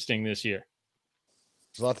fucking interesting this year.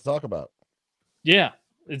 There's a lot to talk about. Yeah.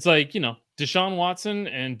 It's like, Deshaun Watson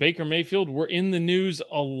and Baker Mayfield were in the news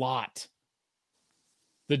a lot.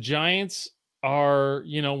 The Giants are,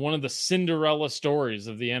 one of the Cinderella stories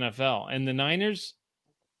of the NFL. And the Niners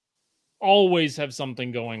always have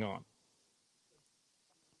something going on.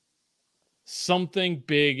 Something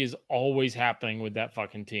big is always happening with that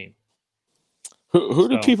fucking team. Who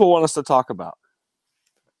do people want us to talk about?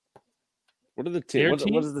 What are the team?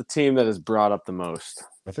 What is the team that is brought up the most?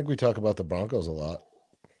 I think we talk about the Broncos a lot.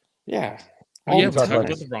 Yeah. We talk about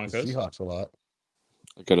the Broncos. The Seahawks a lot.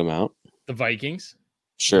 A good amount. The Vikings.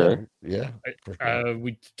 Yeah.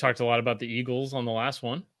 We talked a lot about the Eagles on the last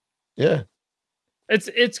one. Yeah.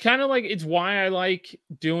 It's kind of like it's why I like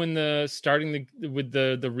doing with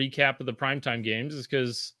the recap of the primetime games is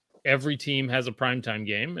because every team has a primetime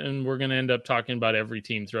game, and we're going to end up talking about every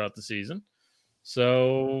team throughout the season.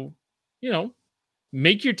 So,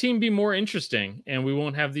 make your team be more interesting, and we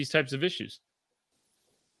won't have these types of issues.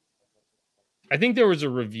 I think there was a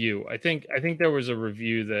review. I think there was a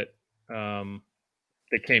review that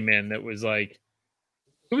that came in that was like,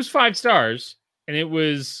 it was 5 stars, and it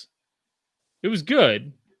was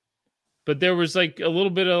good, but there was like a little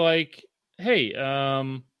bit of like, hey,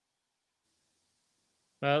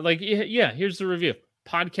 here's the review.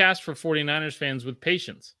 Podcast for 49ers fans with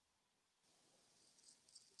patience.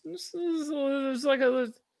 There's a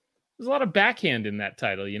lot of backhand in that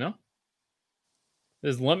title,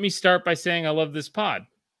 Let me start by saying I love this pod.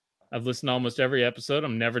 I've listened to almost every episode.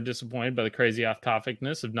 I'm never disappointed by the crazy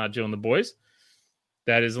off-topicness of Not Joe and the Boys.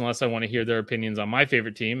 That is, unless I want to hear their opinions on my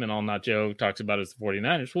favorite team, and all Not Joe talks about is the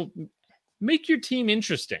 49ers. Well, make your team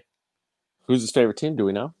interesting. Who's his favorite team? Do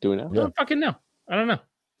we know? I don't fucking know. I don't know.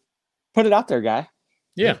 Put it out there, guy.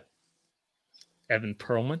 Yeah. Evan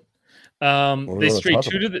Perlman. They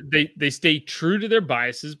stay true to their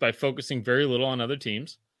biases by focusing very little on other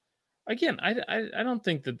teams. Again, I don't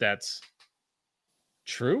think that that's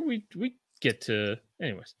true. We get to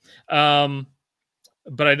anyways.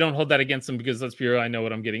 But I don't hold that against them because let's be real, I know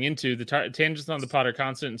what I'm getting into. The tangents on the pod are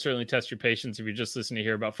constant, and certainly test your patience if you're just listening to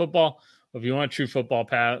hear about football. If you want a true football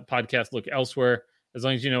podcast, look elsewhere. As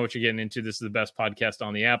long as you know what you're getting into, this is the best podcast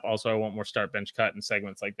on the app. Also, I want more start, bench, cut, and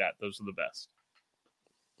segments like that. Those are the best.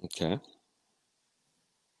 Okay.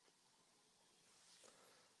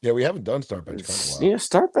 Yeah, we haven't done start bench cuts in a while. Yeah,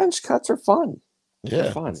 start bench cuts are fun. Yeah,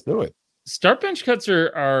 They're fun. Let's do it. Start bench cuts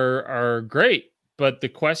are great, but the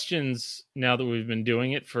questions now that we've been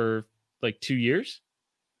doing it for like 2 years,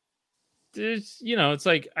 it's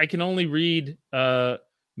like I can only read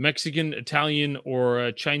Mexican, Italian,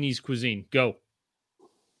 or Chinese cuisine. Go.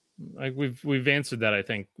 Like we've answered that. I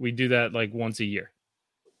think we do that like once a year.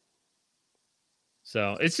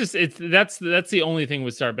 So that's the only thing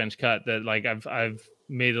with start bench cut that like I've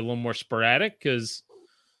made it a little more sporadic because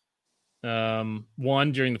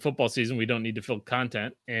one, during the football season we don't need to fill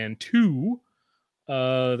content, and two,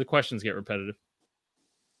 the questions get repetitive.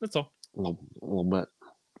 That's all. A little bit.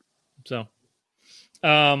 So,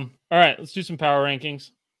 all right, let's do some power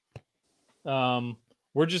rankings.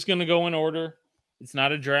 We're just gonna go in order. It's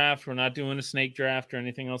not a draft. We're not doing a snake draft or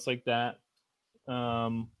anything else like that.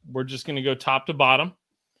 We're just going to go top to bottom,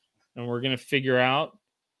 and we're going to figure out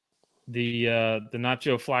the Not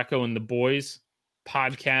Joe Flacco and the Boys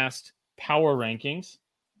podcast power rankings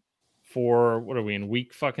for, what are we in,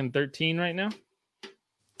 week fucking 13 right now?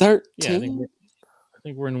 13? Yeah, I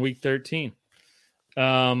think we're in week 13.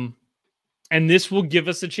 And this will give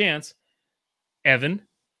us a chance, Evan,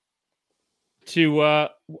 to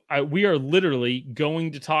we are literally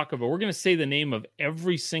going to talk about, we're going to say the name of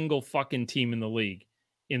every single fucking team in the league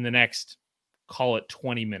in the next, call it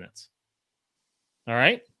 20 minutes. All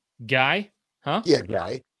right, guy? Huh? Yeah,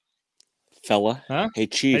 guy. Fella. Huh? Hey,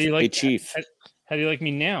 Chief. Hey, Chief. How do you like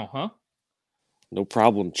me now, huh? No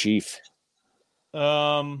problem, Chief.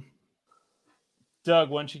 Doug, why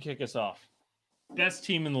don't you kick us off? Best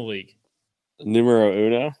team in the league. Numero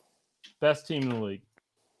uno. Best team in the league.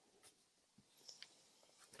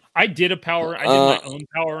 I did my own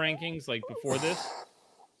power rankings like before this,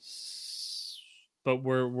 but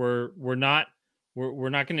we're not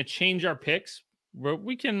going to change our picks.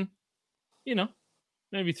 We can,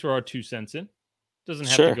 maybe throw our 2 cents in. Doesn't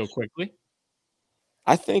have to go quickly.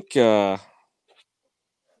 I think the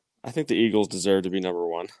Eagles deserve to be number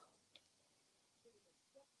one.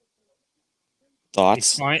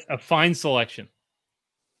 Thoughts? A fine selection.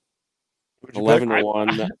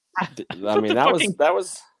 11-1. I mean, that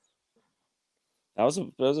was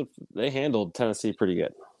they handled Tennessee pretty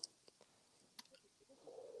good.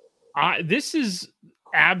 This is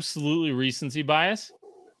absolutely recency bias.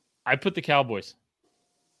 I put the Cowboys.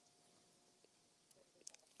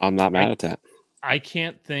 I'm not mad at that. I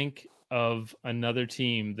can't think of another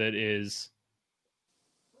team that is,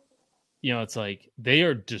 it's like they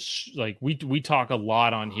are just like we talk a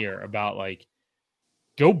lot on here about like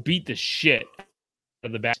go beat the shit out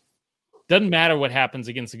of the bad. Doesn't matter what happens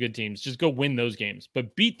against the good teams. Just go win those games,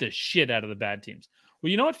 but beat the shit out of the bad teams. Well,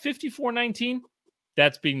 you know what? 54-19,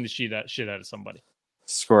 that's beating the shit out of somebody.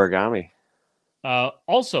 Scorigami.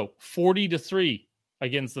 Also 40-3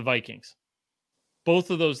 against the Vikings.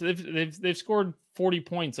 Both of those, they've scored 40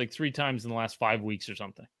 points like 3 times in the last 5 weeks or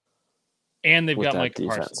something. And they've got Micah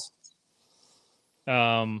Parsons.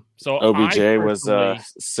 So OBJ I was personally-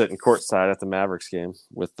 sitting courtside at the Mavericks game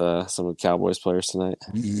with some of the Cowboys players tonight.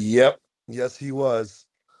 Yep. Yes, he was.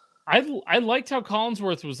 I liked how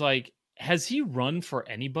Collinsworth was like, has he run for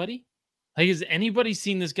anybody? Like, has anybody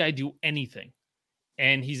seen this guy do anything?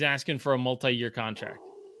 And he's asking for a multi-year contract.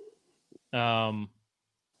 Collinsworth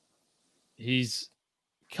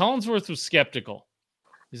was skeptical.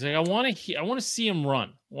 He's like, I want to see him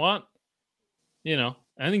run. What?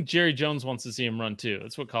 I think Jerry Jones wants to see him run too.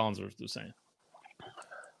 That's what Collinsworth was saying.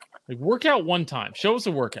 Like, work out one time. Show us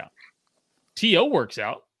a workout. T.O. works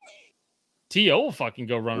out. T.O. will fucking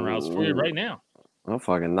go run routes for you right now. I'll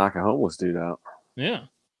fucking knock a homeless dude out. Yeah.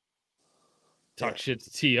 Talk shit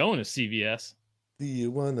to T.O. in a CVS. Do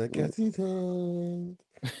you wanna get it on?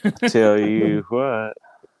 Tell you what.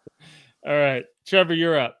 All right. Trevor,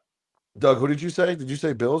 you're up. Doug, who did you say? Did you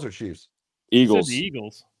say Bills or Chiefs? Eagles. You said the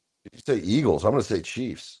Eagles. Did you say Eagles? I'm gonna say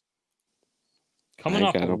Chiefs. Coming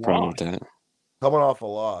off I got no problem with that. Coming off a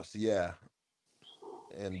loss, yeah.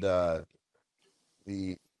 And the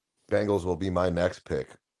Bengals will be my next pick,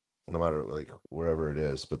 no matter like wherever it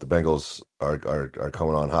is. But the Bengals are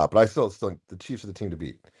coming on hot. But I still think the Chiefs are the team to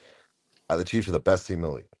beat. The Chiefs are the best team in the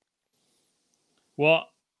league. Well,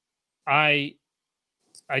 I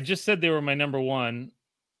just said they were my number one,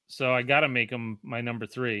 so I got to make them my number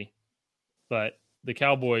three. But the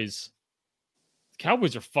Cowboys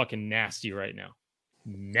are fucking nasty right now.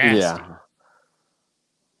 Nasty. Yeah.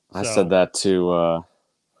 I So- said that too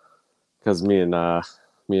because me and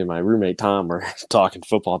my roommate Tom were talking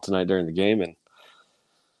football tonight during the game, and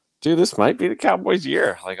dude, this might be the Cowboys'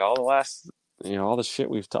 year. Like all the last, all the shit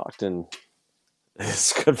we've talked, and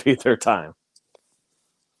this could be their time.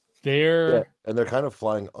 They're And they're kind of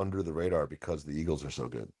flying under the radar because the Eagles are so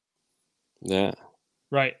good. Yeah.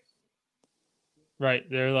 right.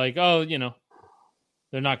 They're like, oh,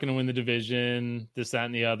 they're not going to win the division, this, that,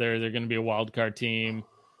 and the other. They're going to be a wild card team.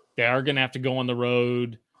 They are going to have to go on the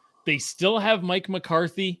road. They still have Mike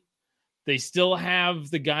McCarthy. They still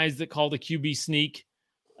have the guys that called a QB sneak,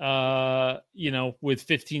 with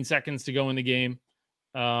 15 seconds to go in the game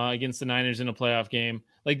against the Niners in a playoff game.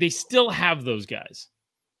 Like, they still have those guys.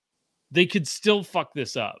 They could still fuck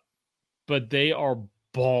this up, but they are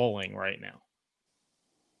balling right now.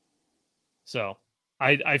 So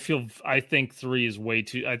I think 3 is way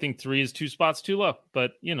too. I think 3 is 2 spots too low.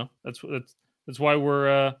 But that's why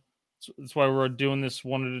we're doing this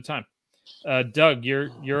one at a time. Doug,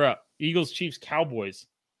 you're up. Eagles, Chiefs, Cowboys,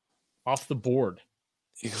 off the board.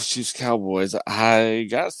 Eagles, Chiefs, Cowboys. I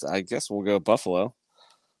guess we'll go Buffalo.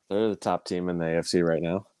 They're the top team in the AFC right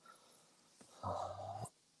now,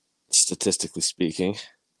 statistically speaking.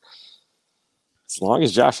 As long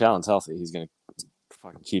as Josh Allen's healthy, he's gonna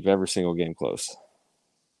fucking keep every single game close.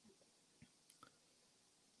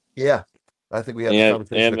 Yeah. I think we had this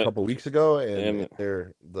conversation a couple weeks ago, and and-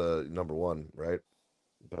 they're the number one, right?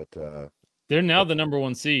 But They're now the number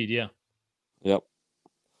 1 seed. Yeah. Yep.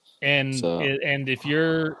 And So- and if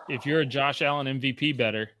you're a Josh Allen MVP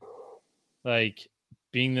better, like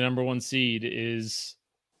being the number 1 seed is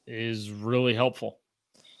really helpful.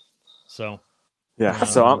 So Yeah.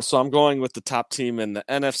 So I'm going with the top team in the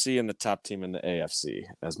NFC and the top team in the AFC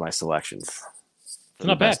as my selections. For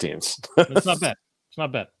not the best bad. teams. it's not bad. It's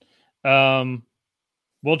not bad.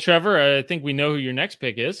 Well, Trevor, I think we know who your next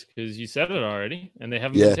pick is because you said it already, and they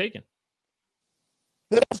haven't been taken.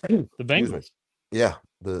 The Bengals. yeah,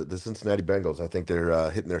 the Cincinnati Bengals. I think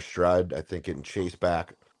they're hitting their stride. I think getting Chase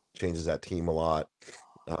back changes that team a lot.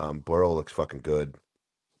 Burrow looks fucking good.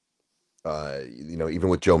 Even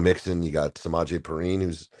with Joe Mixon, you got Samaje Perine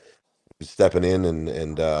who's stepping in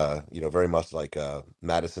and very much like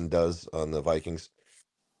Madison does on the Vikings.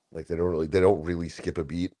 Like they don't really skip a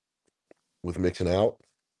beat with Mixon out.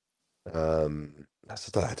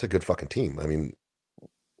 That's a good fucking team. I mean,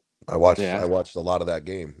 I watched a lot of that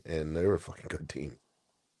game, and they were a fucking good team.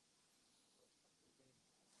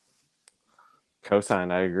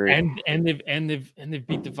 Cosign, I agree. And they've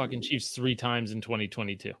beat the fucking Chiefs 3 times in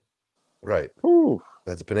 2022. Right. Ooh,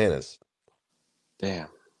 That's bananas. damn.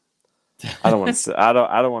 I don't want to. I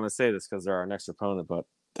don't want to say this because they're our next opponent, but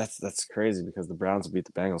that's crazy because the Browns beat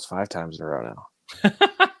the Bengals 5 times in a row now.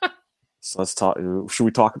 So let's talk. Should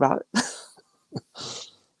we talk about it?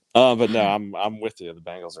 But no, I'm with you. The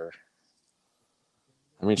Bengals are.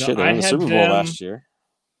 I mean, shit, they won the Super Bowl last year.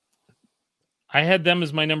 I had them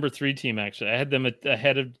as my number 3 team. Actually, I had them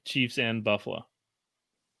ahead of Chiefs and Buffalo.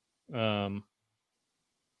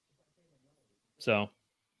 So,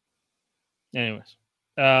 anyways,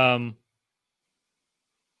 so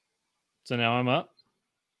now I'm up.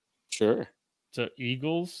 Sure. So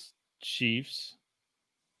Eagles, Chiefs,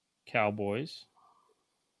 Cowboys,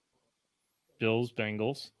 Bills,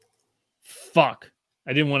 Bengals. Fuck.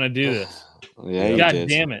 I didn't want to do this. Yeah, you God did.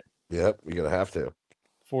 damn it. Yep, you're gonna have to.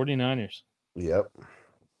 49ers. Yep,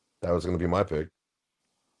 that was gonna be my pick.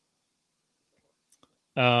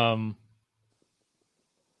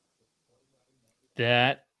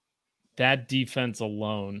 That defense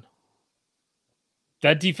alone,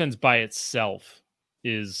 that defense by itself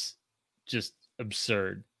is just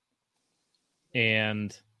absurd.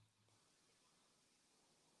 And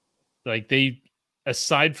like they,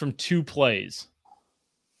 aside from 2 plays,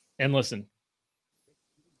 and listen,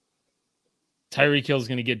 Tyreek Hill's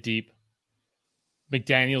going to get deep.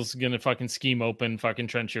 McDaniel's going to fucking scheme open fucking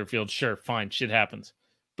Trent Sherfield. Sure, fine, shit happens.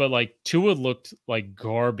 But like Tua looked like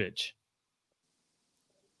garbage.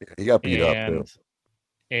 He got beat up too.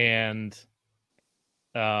 And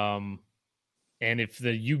if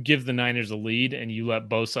you give the Niners a lead and you let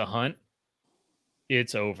Bosa hunt,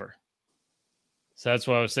 it's over. So that's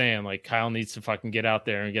what I was saying. Like Kyle needs to fucking get out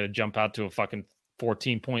there and get a jump out to a fucking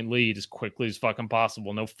 14-point lead as quickly as fucking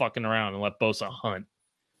possible. No fucking around and let Bosa hunt.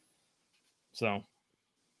 So,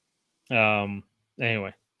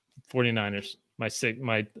 anyway, 49ers,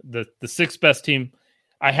 the 6th best team.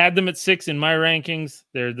 I had them at 6 in my rankings.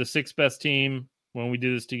 They're the 6th best team when we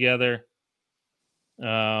do this together.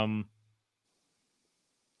 And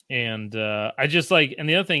I just like, and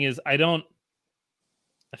the other thing is I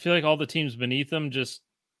feel like all the teams beneath them just,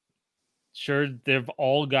 sure, they've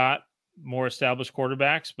all got more established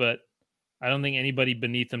quarterbacks, but I don't think anybody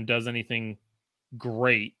beneath them does anything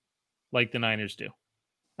great like the Niners do.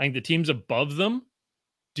 I think the teams above them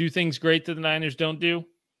do things great that the Niners don't do,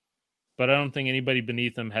 but I don't think anybody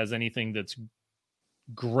beneath them has anything that's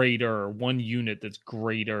greater, one unit that's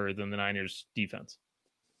greater than the Niners defense.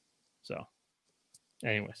 So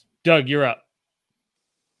anyways, Doug, you're up.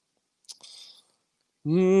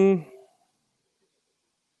 I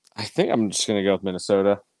think I'm just going to go with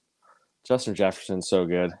Minnesota. Justin Jefferson's so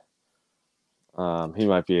good. He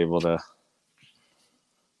might be able to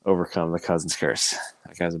overcome the Cousins curse.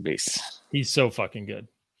 That guy's a beast. He's so fucking good.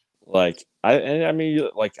 Like I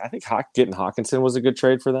think getting Hawkinson was a good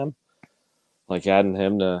trade for them. Like adding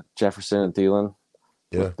him to Jefferson and Thielen,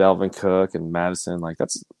 with Dalvin Cook and Madison. Like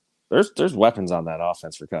there's weapons on that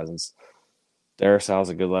offense for Cousins. Darius Al's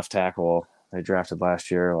a good left tackle they drafted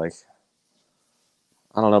last year. Like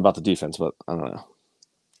I don't know about the defense, but I don't know.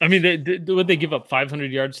 I mean, would they give up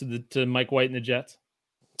 500 yards to Mike White and the Jets?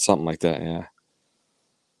 Something like that, yeah.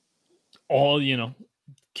 All, had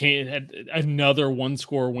another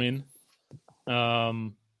 1-score win. But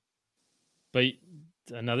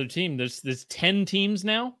another team, there's 10 teams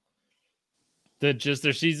now that just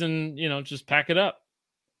their season, just pack it up.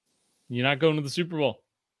 You're not going to the Super Bowl.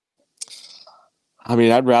 I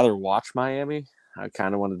mean, I'd rather watch Miami. I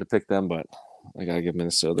kind of wanted to pick them, but I got to give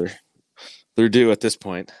Minnesota. They're due at this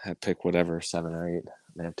point. I pick whatever, 7 or 8.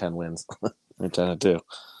 They have 10 wins. They're 10-2.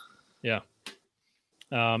 Yeah.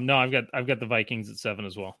 No, I've got the Vikings at 7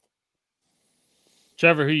 as well.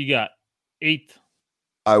 Trevor, who you got? 8th.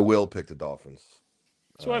 I will pick the Dolphins.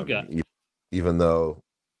 That's what I've got. Even though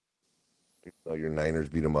your Niners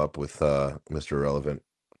beat them up with Mr. Irrelevant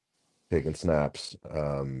taking snaps,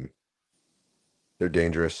 they're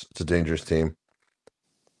dangerous. It's a dangerous team.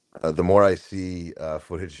 The more I see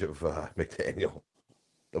footage of McDaniel,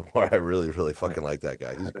 the more I really, really fucking like that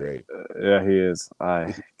guy. He's great. Yeah, he is.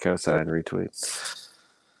 I co-sign retweet.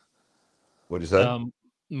 What'd you say?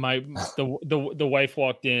 The wife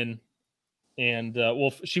walked in, and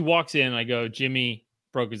she walks in. And I go, Jimmy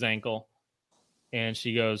broke his ankle, and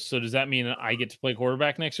she goes, so does that mean I get to play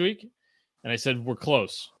quarterback next week? And I said, we're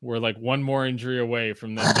close. We're like one more injury away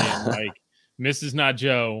from them being like, Mrs. Not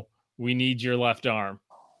Joe, we need your left arm.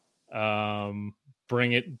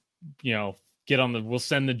 Bring it, get on we'll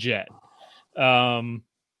send the jet. But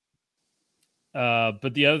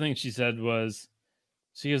the other thing she said was,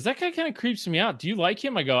 she goes, that guy kind of creeps me out. Do you like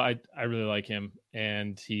him? I go, I really like him.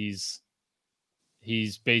 And he's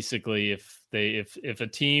basically, if a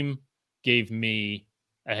team gave me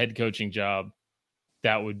a head coaching job,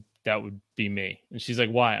 that would be me. And she's like,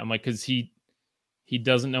 why? I'm like, cause he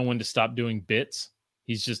doesn't know when to stop doing bits.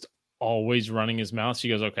 He's just always running his mouth. She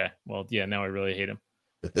goes, okay, well, yeah, now I really hate him.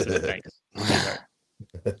 So, thanks.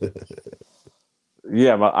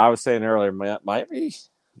 Yeah, but I was saying earlier, Miami,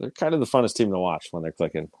 they're kind of the funnest team to watch when they're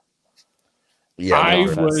clicking. Yeah,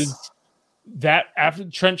 that after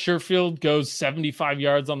Trent Sherfield goes 75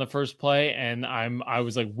 yards on the first play, and I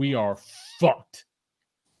was like, we are fucked.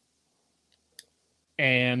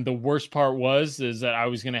 And the worst part is that I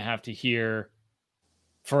was going to have to hear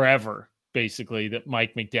forever, basically, that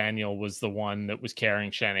Mike McDaniel was the one that was carrying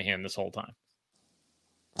Shanahan this whole time.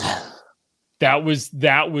 That was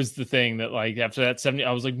the thing that, like, after that 70,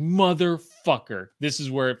 I was like, motherfucker, this is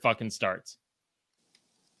where it fucking starts.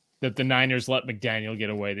 That the Niners let McDaniel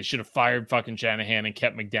get away. They should have fired fucking Shanahan and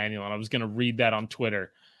kept McDaniel. And I was going to read that on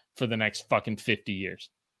Twitter for the next fucking 50 years.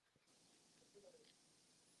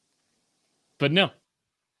 But no.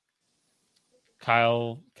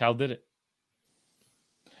 Kyle did it.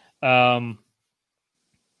 I'm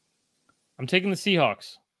taking the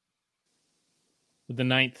Seahawks with the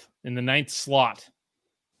ninth slot.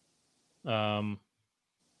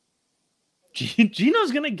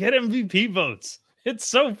 Gino's gonna get MVP votes. It's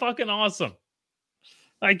so fucking awesome.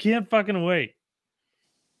 I can't fucking wait.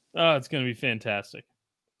 Oh, it's gonna be fantastic.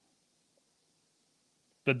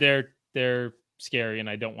 But they're scary, and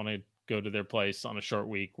I don't want to go to their place on a short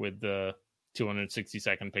week with the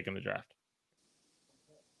 262nd pick in the draft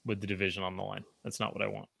with the division on the line. That's not what I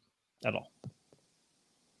want at all.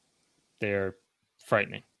 They're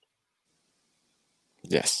frightening.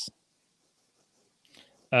 Yes.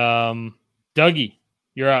 Dougie,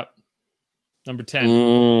 you're up. Number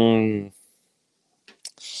 10.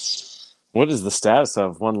 What is the status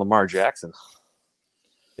of one Lamar Jackson?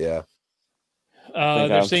 Yeah.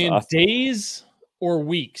 They're saying days or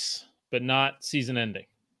weeks, but not season ending.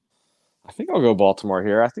 I think I'll go Baltimore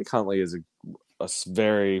here. I think Huntley is a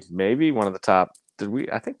very, maybe one of the top.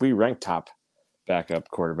 I think we ranked top backup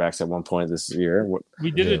quarterbacks at one point this year.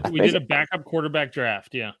 We did a backup quarterback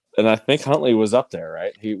draft, yeah. And I think Huntley was up there,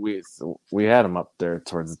 right? We had him up there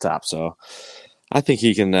towards the top, so I think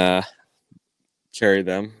he can carry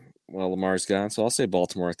them while Lamar's gone. So I'll say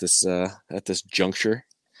Baltimore at this juncture.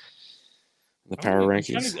 The power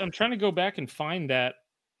rankings. I'm trying to go back and find that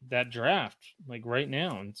draft like right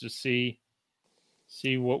now and just see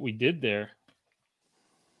what we did there.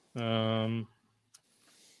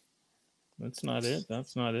 That's not it.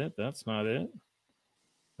 That's not it. That's not it.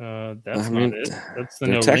 That's not it. That's the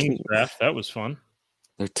no rings draft. That was fun.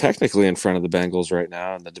 They're technically in front of the Bengals right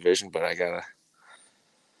now in the division, but I gotta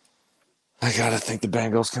think the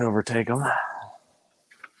Bengals can overtake them.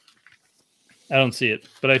 I don't see it,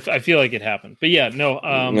 but I feel like it happened. But yeah, no.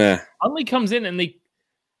 Huntley comes in and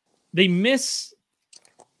they miss.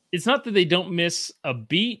 It's not that they don't miss a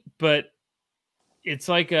beat, but it's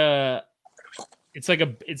like a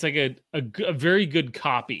very good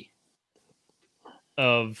copy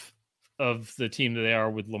of the team that they are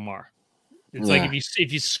with Lamar. It's like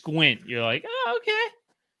if you squint, you're like, oh, okay,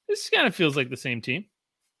 this kind of feels like the same team.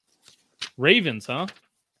 Ravens, huh?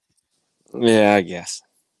 Yeah, I guess.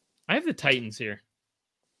 I have the Titans here.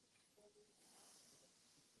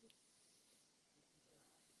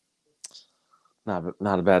 Not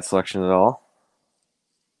a bad selection at all.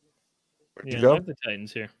 Yeah, I have the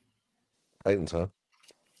Titans here. Titans, huh?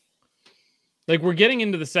 Like, we're getting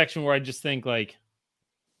into the section where I just think, like,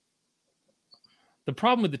 the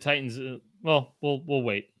problem with the Titans, we'll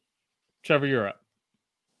wait. Trevor, you're up.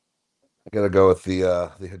 I gotta go with the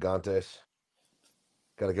Gigantes.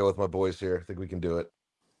 Gotta go with my boys here. I think we can do it.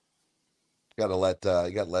 You gotta let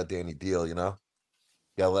Danny deal, you know?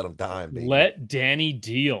 You gotta let him dime, baby. Let Danny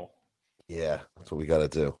deal. Yeah, that's what we gotta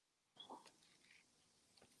do.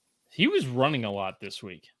 He was running a lot this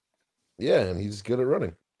week. Yeah, and he's good at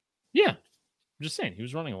running. Yeah. I'm just saying, he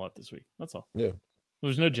was running a lot this week. That's all. Yeah.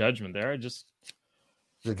 There's no judgment there. I just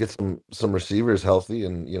to get some receivers healthy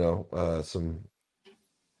and, you know, some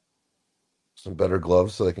better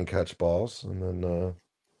gloves so they can catch balls. And then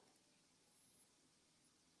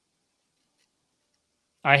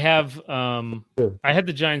I have I had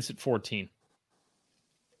the Giants at 14.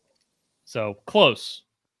 So close.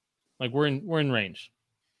 Like we're in range.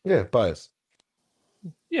 Yeah, bias.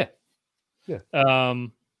 Yeah. Yeah.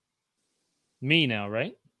 Me now,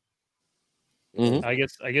 right? Mm-hmm. I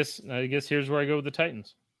guess here's where I go with the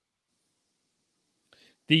Titans.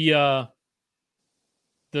 The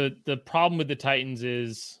problem with the Titans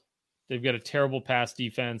is they've got a terrible pass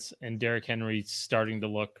defense and Derrick Henry's starting to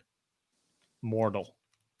look mortal.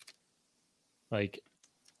 Like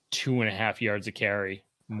 2.5 yards a carry,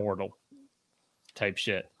 mortal type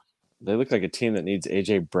shit. They look like a team that needs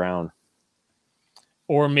AJ Brown.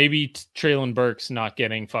 Or maybe Treylon Burks not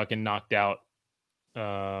getting fucking knocked out.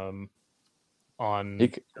 On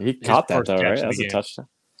he caught that though, right? That was a touchdown.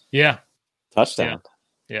 Yeah, touchdown.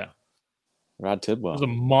 Yeah. Rod Tidwell. It was a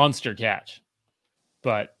monster catch,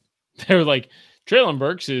 but they were like, Treylon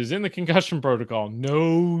Burks is in the concussion protocol.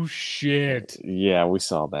 No shit. Yeah, we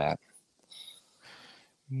saw that.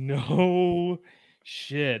 No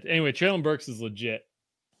shit. Anyway, Treylon Burks is legit.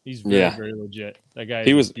 He's very, very legit. That guy.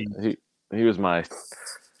 He was my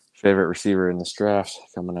favorite receiver in this draft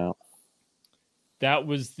coming out. That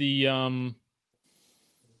was the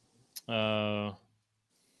That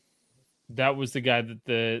was the guy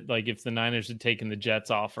that if the Niners had taken the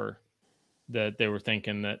Jets offer, that they were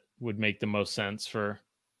thinking that would make the most sense for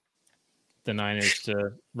the Niners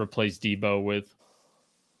to replace Debo with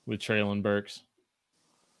Treylon Burks.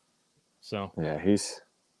 So Yeah,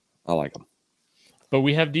 I like him. but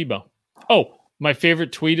we have Debo. Oh, my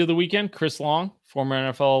favorite tweet of the weekend, Chris Long, former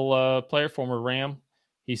NFL player, former Ram.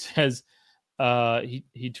 He says, he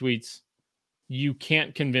tweets, "You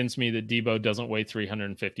can't convince me that Debo doesn't weigh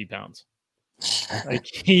 350 pounds." Like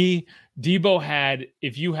Debo had,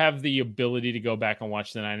 if you have the ability to go back and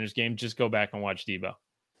watch the Niners game, just go back and watch Debo.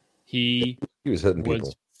 He was hitting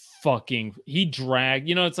people. He dragged,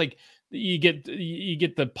 it's like you get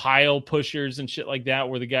the pile pushers and shit like that,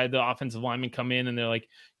 where the offensive linemen come in and they're like,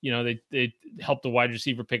 they help the wide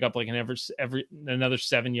receiver pick up like another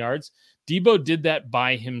 7 yards. Debo did that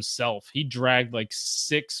by himself. He dragged like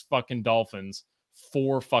 6 fucking Dolphins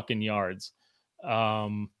 4 fucking yards.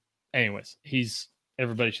 Anyways,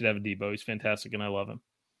 everybody should have a Debo. He's fantastic and I love him.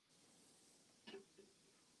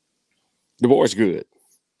 The boy's good.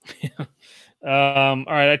 All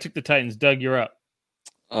right, I took the Titans. Doug, you're up.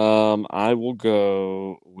 I will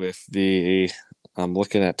go with I'm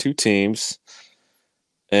looking at 2 teams,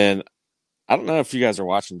 and I don't know if you guys are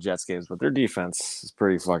watching Jets games, but their defense is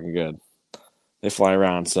pretty fucking good. They fly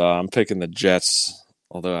around, so I'm picking the Jets,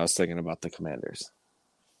 although I was thinking about the Commanders.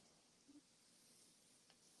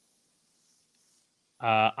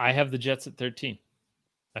 I have the Jets at 13.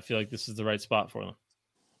 I feel like this is the right spot for them.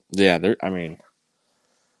 Yeah, they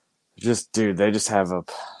just have a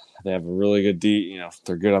really good D.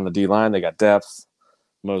 They're good on the D line. They got depth.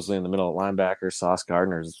 Mosley in the middle at linebacker. Sauce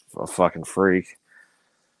Gardner's a fucking freak.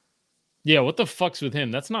 Yeah, what the fuck's with him?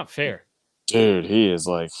 That's not fair. Dude, he is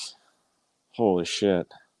like, holy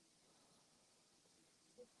shit.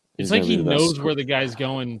 It's like he knows where the guy's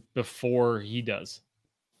going before he does.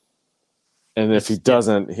 And if he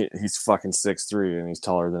doesn't, he's fucking 6'3", and he's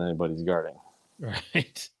taller than anybody's guarding.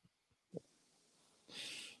 Right.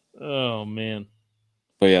 Oh, man.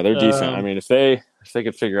 But yeah, their defense. I mean, if they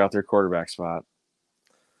could figure out their quarterback spot.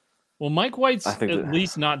 Well, Mike White's at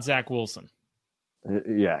least not Zach Wilson.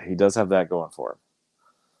 Yeah, he does have that going for him.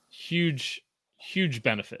 Huge, huge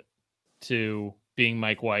benefit to being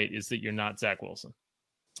Mike White is that you're not Zach Wilson.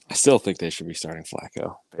 I still think they should be starting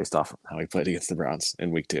Flacco based off of how he played against the Browns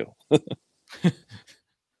in week 2.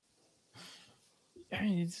 I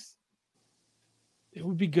mean, it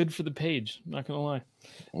would be good for the page. I'm not gonna lie.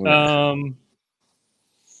 Yeah.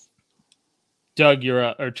 Doug, you're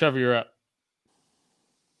up, or Trevor, you're up.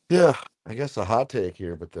 Yeah, I guess a hot take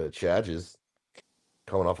here, but the Chargers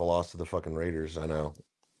coming off a loss to the fucking Raiders. I know,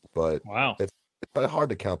 but wow, it's hard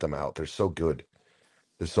to count them out. They're so good.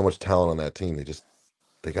 There's so much talent on that team.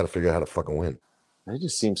 They got to figure out how to fucking win. They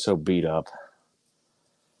just seem so beat up.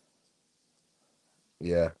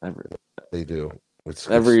 Yeah, they do.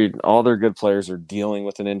 All their good players are dealing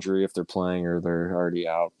with an injury if they're playing or they're already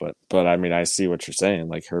out. But I mean, I see what you're saying.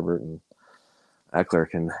 Like Herbert and Eckler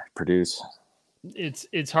can produce.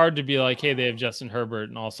 It's hard to be like, hey, they have Justin Herbert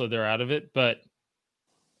and also they're out of it, but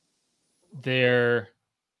I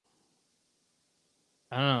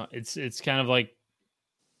don't know. It's kind of like,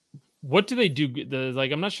 what do they do?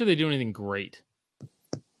 I'm not sure they do anything great,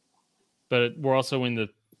 but we're also in the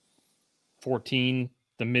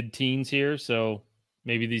mid-teens here, so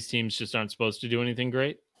maybe these teams just aren't supposed to do anything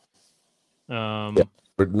great. Yeah,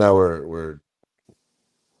 but now we're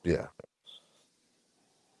yeah.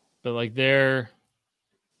 But like they're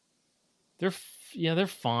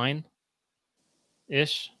fine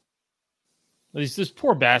ish. These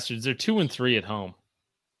poor bastards, they're 2-3 at home.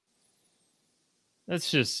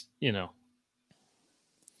 That's just, it's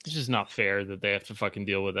just not fair that they have to fucking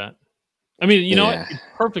deal with that. I mean, you know what? It's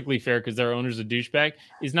perfectly fair because their owner's a douchebag.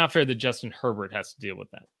 It's not fair that Justin Herbert has to deal with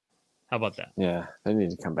that. How about that? Yeah, they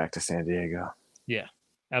need to come back to San Diego. Yeah,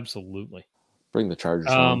 absolutely. Bring the Chargers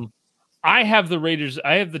home. I have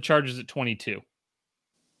the Chargers at 22.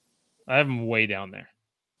 I have them way down there.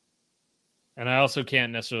 And I also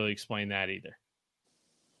can't necessarily explain that either.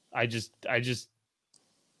 I just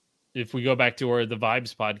if we go back to the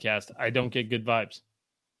Vibes podcast, I don't get good vibes.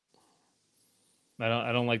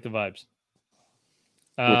 I don't like the vibes.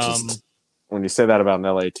 Which is, when you say that about an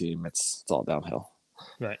LA team, it's all downhill.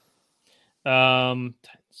 Right.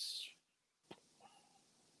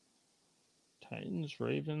 Titans,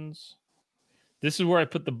 Ravens. This is where I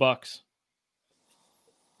put the Bucks.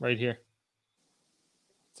 Right here.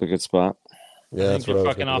 It's a good spot. Yeah, I think their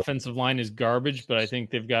fucking offensive line is garbage, but I think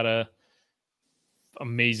they've got a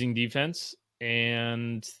amazing defense,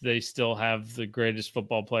 and they still have the greatest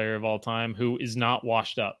football player of all time who is not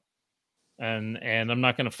washed up. and I'm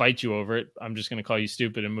not going to fight you over it. I'm just going to call you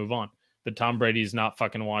stupid and move on. But Tom Brady is not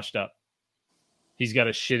fucking washed up. He's got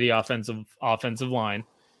a shitty offensive line,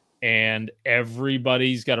 and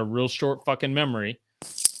everybody's got a real short fucking memory.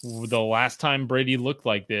 The last time Brady looked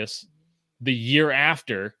like this, the year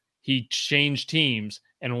after he changed teams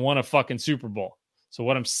and won a fucking Super Bowl. So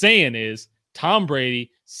what I'm saying is Tom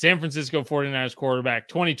Brady, San Francisco 49ers quarterback,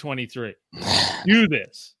 2023. Do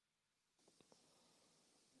this.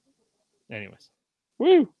 Anyways.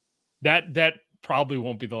 Woo. That probably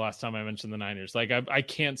won't be the last time I mention the Niners. Like I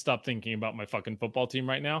can't stop thinking about my fucking football team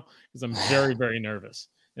right now because I'm very, very nervous.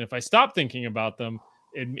 And if I stop thinking about them,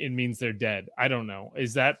 it means they're dead. I don't know.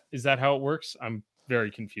 Is that how it works? I'm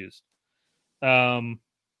very confused.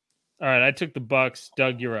 All right, I took the Bucks.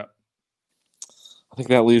 Doug, you're up. I think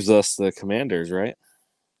that leaves us the Commanders, right?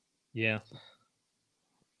 Yeah.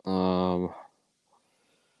 So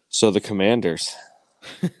the Commanders.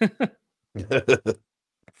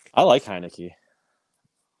 I like Heineke.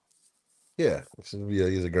 Yeah,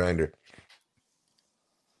 he's a grinder.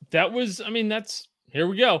 Here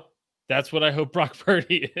we go. That's what I hope Brock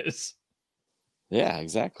Purdy is. Yeah,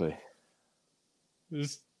 exactly.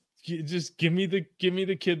 Just give me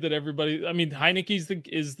the kid that everybody. I mean, Heineke's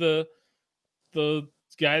the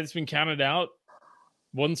guy that's been counted out.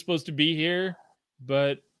 Wasn't supposed to be here,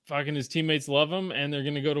 but fucking his teammates love him, and they're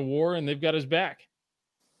going to go to war, and they've got his back.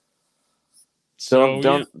 So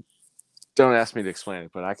don't ask me to explain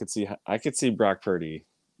it, but I could see Brock Purdy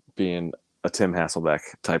being a Tim Hasselbeck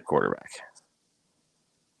type quarterback.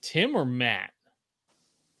 Tim or Matt?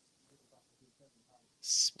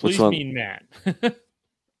 Please mean Matt.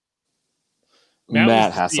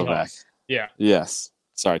 Matt Hasselbeck. Yeah. Yes.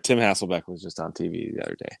 Sorry, Tim Hasselbeck was just on TV the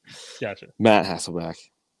other day. Gotcha. Matt Hasselbeck.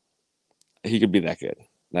 He could be that good.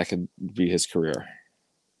 That could be his career.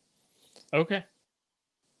 Okay.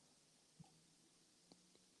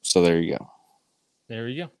 So there you go. There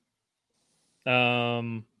you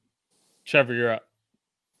go. Trevor, you're up.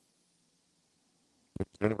 Is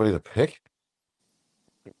there anybody to pick?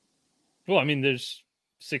 Well, I mean, there's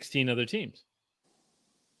 16 other teams.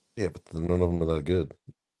 Yeah, but none of them are that good.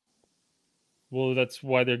 Well, that's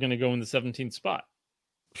why they're going to go in the 17th spot.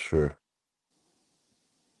 Sure.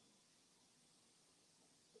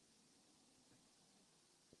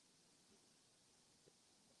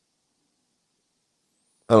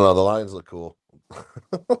 I don't know. The Lions look cool.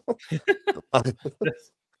 The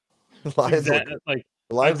Lions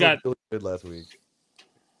looked really good last week.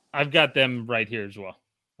 I've got them right here as well.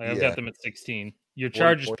 I've got them at 16. Your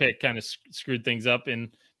Chargers pick kind of screwed things up,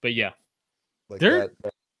 but yeah, that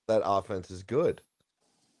offense is good.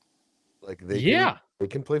 Like they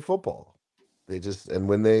can play football. They just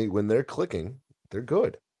when they're clicking, they're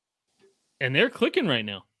good. And they're clicking right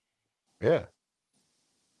now. Yeah.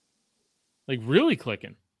 Like really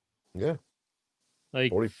clicking. Yeah.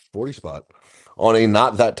 Like 40 spot on a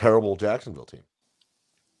not that terrible Jacksonville team.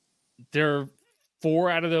 They're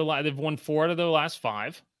they've won 4 out of their last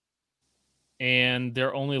 5. And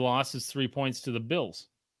their only loss is 3 points to the Bills.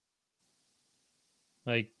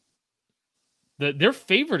 Like they're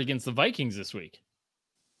favored against the Vikings this week.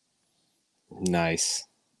 Nice.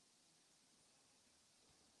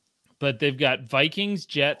 But they've got Vikings,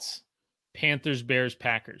 Jets, Panthers, Bears,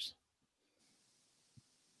 Packers.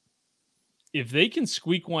 If they can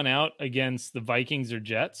squeak one out against the Vikings or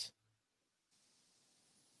Jets,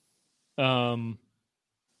 they've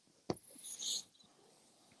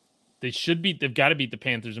got to beat the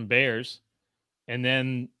Panthers and Bears. And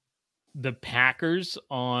then the Packers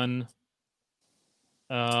in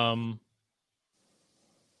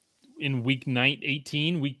week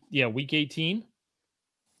 18, week 18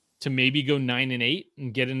 to maybe go 9-8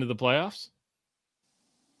 and get into the playoffs.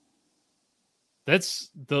 That's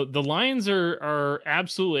the Lions are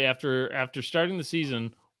absolutely after starting the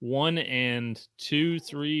season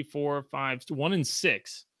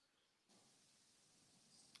 1-6.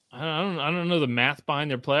 I don't know the math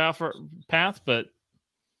behind their playoff path, but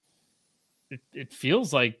it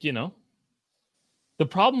feels like, the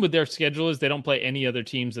problem with their schedule is they don't play any other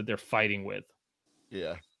teams that they're fighting with.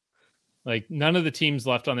 Yeah. Like none of the teams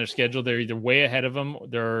left on their schedule, they're either way ahead of them,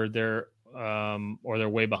 or they're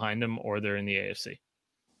way behind them, or they're in the AFC.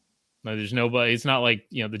 No, there's nobody. It's not like,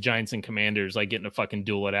 the Giants and Commanders like getting to fucking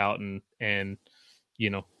duel it out and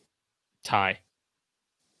tie.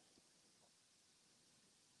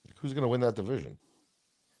 Who's going to win that division?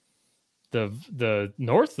 The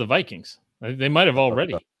North, the Vikings. They might have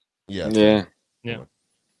already. Yeah. Yeah. Yeah.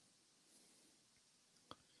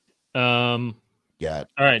 All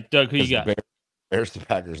right, Doug, who you got? Bears, the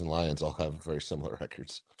Packers, and Lions all have very similar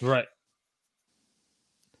records. Right.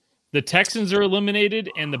 The Texans are eliminated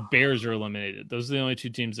and the Bears are eliminated. Those are the only two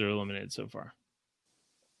teams that are eliminated so far.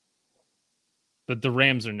 But the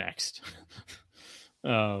Rams are next.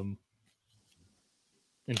 In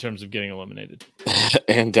terms of getting eliminated.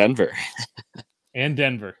 And Denver. And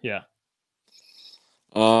Denver, yeah.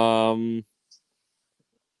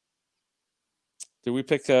 Did we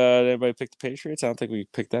pick? Did anybody pick the Patriots? I don't think we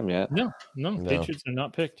picked them yet. No. No. Patriots are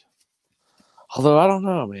not picked. Although I don't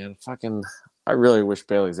know, man. I really wish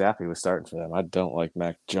Bailey Zappi was starting for them. I don't like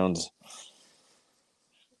Mac Jones.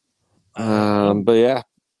 But yeah,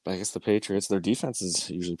 I guess the Patriots. Their defense is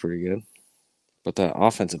usually pretty good, but that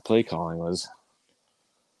offensive play calling was.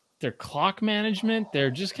 Their clock management,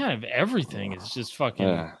 they're just kind of everything. It's just fucking.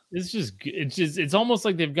 Yeah. It's almost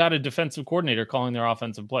like they've got a defensive coordinator calling their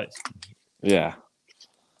offensive plays. Yeah.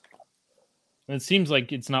 And it seems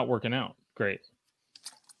like it's not working out. Great.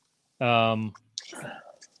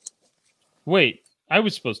 Wait, I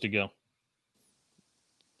was supposed to go.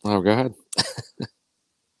 Oh, go ahead.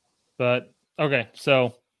 But okay,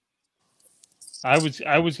 so I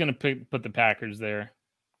was going to put the Packers there,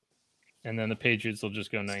 and then the Patriots will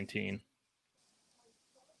just go 19.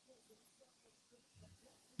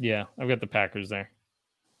 Yeah, I've got the Packers there.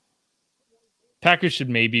 Packers should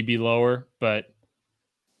maybe be lower, but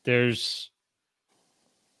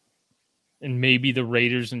and maybe the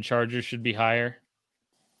Raiders and Chargers should be higher.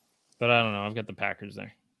 But I don't know. I've got the Packers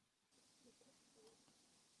there.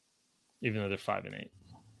 Even though they're 5-8.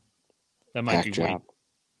 That might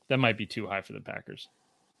that might be too high for the Packers.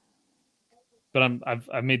 But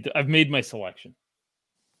I've made my selection.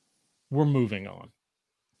 We're moving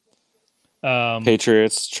on.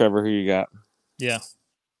 Patriots, Trevor, who you got? Yeah.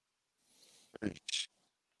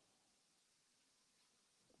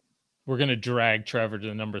 We're going to drag Trevor to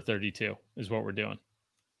the number 32 is what we're doing.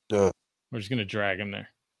 We're just going to drag him there.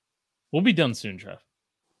 We'll be done soon, Trev.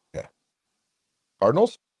 Yeah.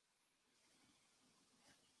 Cardinals?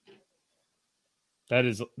 That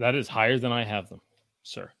is higher than I have them,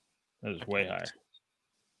 sir. That is way higher.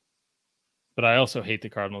 But I also hate the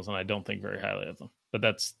Cardinals, and I don't think very highly of them. But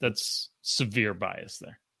that's severe bias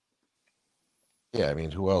there. Yeah, I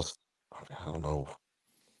mean, who else? I don't know.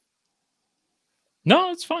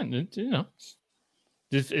 No, it's fine.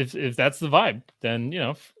 If that's the vibe, then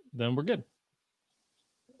then we're good.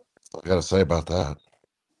 I got to say about that.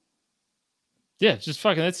 Yeah, just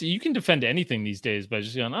fucking. You can defend anything these days by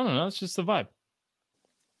just going, I don't know. It's just the vibe.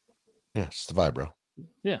 Yeah, it's the vibe, bro.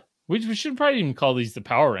 Yeah, we should probably even call these the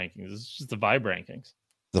power rankings. It's just the vibe rankings.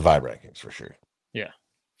 The vibe rankings for sure. Yeah.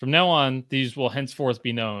 From now on, these will henceforth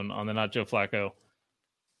be known on the Not Joe Flacco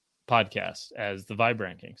podcast as the vibe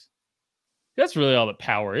rankings. That's really all that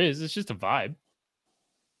power is. It's just a vibe.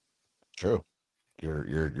 True. You're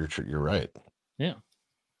right. Yeah.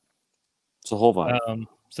 It's a whole vibe.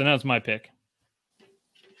 So now it's my pick.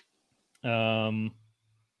 I'm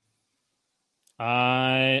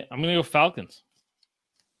gonna go Falcons.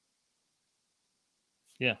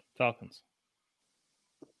 Yeah, Falcons.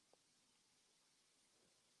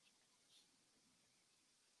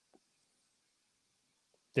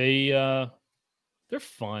 They're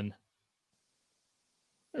fun.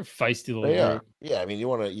 They're feisty little group. Yeah, I mean, you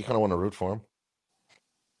kind of want to root for them.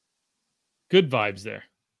 Good vibes there.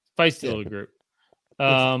 Feisty little group.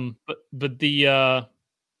 But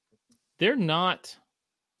they're not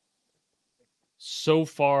so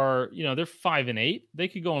far, they're 5-8. They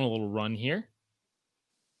could go on a little run here.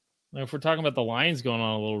 Now, if we're talking about the Lions going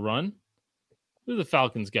on a little run, who the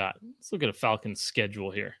Falcons got? Let's look at a Falcons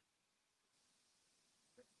schedule here.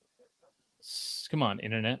 Come on,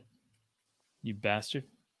 internet. You bastard.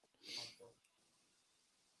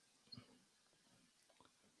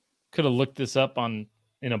 Could have looked this up in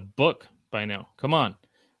a book by now. Come on.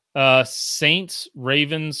 Saints,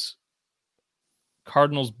 Ravens,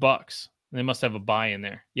 Cardinals, Bucks. They must have a bye in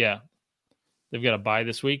there. Yeah. They've got a bye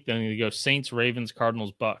this week. Then they go Saints, Ravens,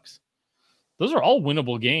 Cardinals, Bucks. Those are all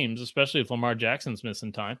winnable games, especially if Lamar Jackson's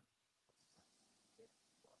missing time.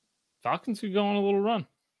 Falcons could go on a little run.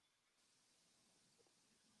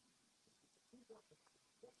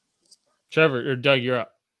 Trevor or Doug, you're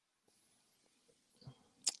up.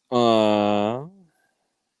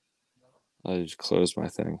 I just closed my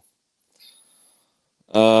thing.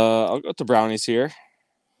 I'll go with the Brownies here.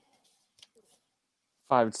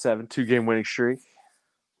 5-7, 2-game winning streak.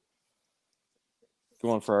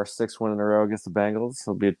 Going for our 6th win in a row against the Bengals.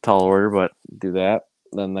 It'll be a tall order, but do that.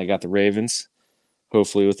 Then they got the Ravens,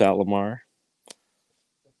 hopefully without Lamar.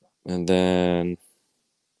 And then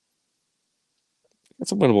got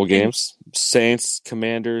some winnable games. Saints,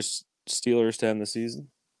 Commanders, Steelers to end the season.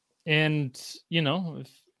 And, if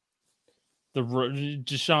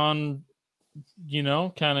Deshaun,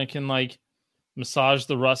 kind of can like massage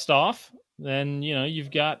the rust off, then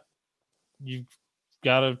you've got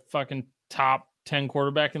a fucking top 10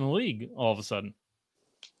 quarterback in the league all of a sudden.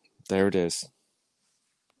 There it is.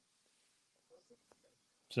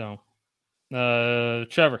 So,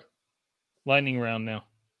 Trevor, lightning round now.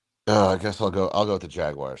 I guess I'll go with the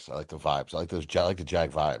Jaguars. I like the vibes. I like the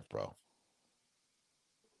Jag vibe, bro.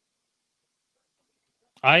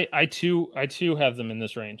 I too have them in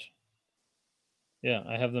this range. Yeah,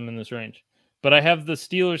 I have them in this range. But I have the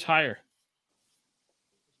Steelers higher.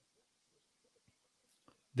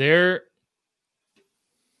 They're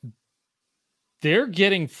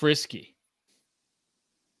getting frisky.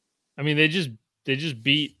 I mean, they just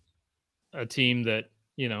beat a team that,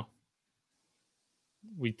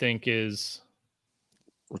 we think is.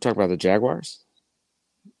 We're talking about the Jaguars?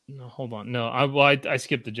 No, hold on. No, I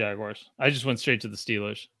skipped the Jaguars. I just went straight to the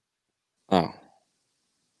Steelers. Oh.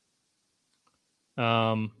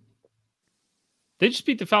 They just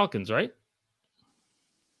beat the Falcons, right?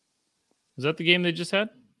 Is that the game they just had?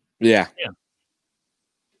 Yeah.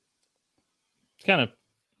 It's kind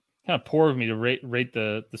of poor of me to rate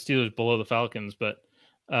the Steelers below the Falcons, but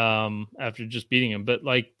after just beating them, but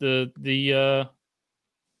like the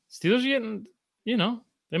Steelers are getting,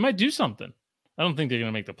 they might do something. I don't think they're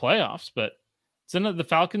going to make the playoffs, but the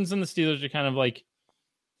Falcons and the Steelers are kind of like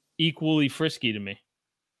equally frisky to me.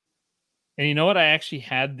 And you know what? I actually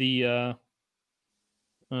had I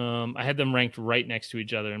had them ranked right next to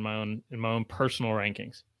each other in my own personal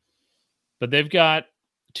rankings. But they've got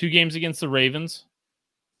 2 games against the Ravens,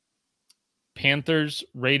 Panthers,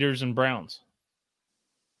 Raiders, and Browns.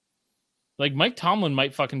 Like Mike Tomlin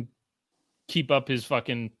might fucking keep up his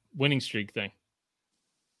fucking winning streak thing.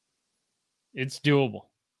 It's doable.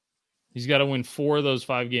 He's got to win 4 of those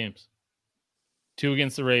 5 games. 2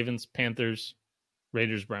 against the Ravens, Panthers,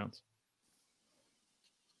 Raiders, Browns.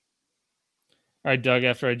 All right, Doug,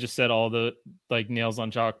 after I just said all the like nails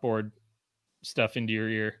on chalkboard stuff into your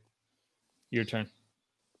ear, your turn.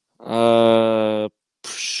 The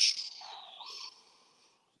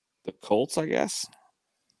Colts, I guess.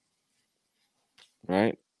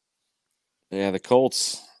 Right? Yeah, the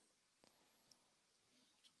Colts.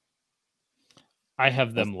 I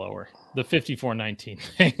have them lower. The 54-19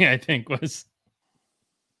 thing, I think, was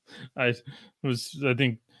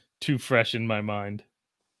too fresh in my mind.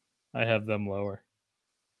 I have them lower.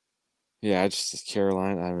 Yeah, just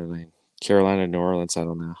Carolina, New Orleans, I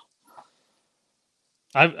don't know.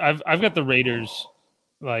 I've got the Raiders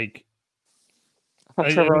like I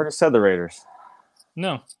thought Trevor already said the Raiders.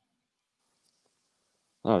 No.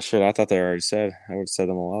 Oh shit, I thought they already said. I would have said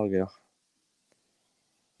them a while ago.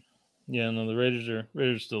 Yeah, no, the Raiders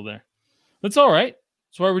are still there. That's all right.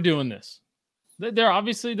 That's why we're doing this. They're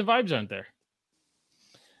obviously the vibes aren't there.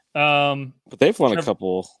 But they've won a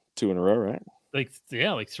couple 2 in a row, right? Like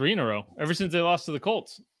 3 in a row ever since they lost to the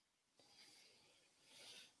Colts.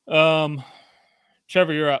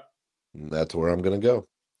 Trevor, you're up. That's where I'm gonna go.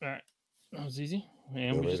 All right, that was easy,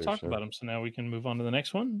 and Go we just Raiders, talked sir. about them, so now we can move on to the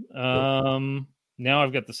next one. Now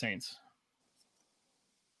I've got the Saints.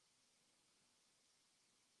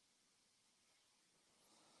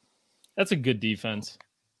 That's a good defense.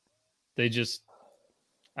 I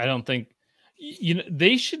don't think,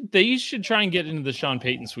 they should try and get into the Sean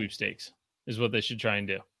Payton sweepstakes is what they should try and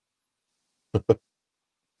do.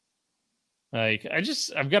 Like,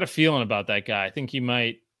 I've got a feeling about that guy. I think he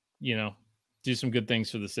might, do some good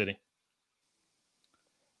things for the city.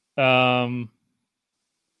 Doug,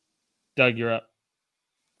 you're up.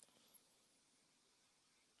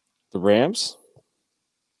 The Rams?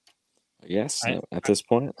 Yes, at this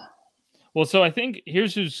point. Well, so I think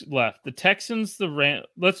here's who's left: the Texans,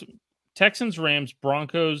 Texans, Rams,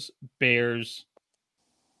 Broncos, Bears,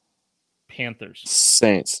 Panthers.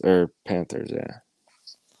 Saints or Panthers, yeah.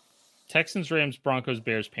 Texans, Rams, Broncos,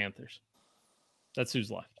 Bears, Panthers. That's who's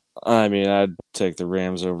left. I mean, I'd take the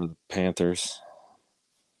Rams over the Panthers.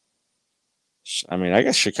 I mean, I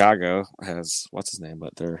guess Chicago has what's his name,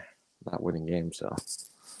 but they're not winning games, so.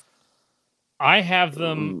 I have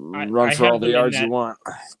them. Run for all the yards you want.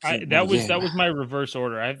 That was my reverse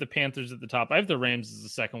order. I have the Panthers at the top. I have the Rams as the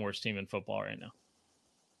second worst team in football right now.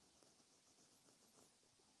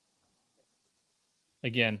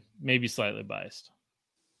 Again, maybe slightly biased,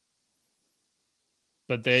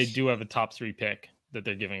 but they do have a top 3 pick that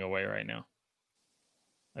they're giving away right now.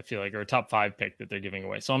 I feel like, or a top 5 pick that they're giving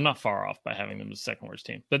away. So I'm not far off by having them as the second worst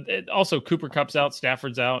team. But also, Cooper Kupp's out,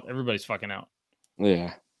 Stafford's out, everybody's fucking out.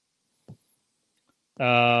 Yeah.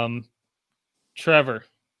 Trevor,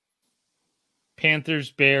 Panthers,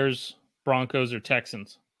 Bears, Broncos, or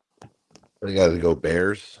Texans? They got to go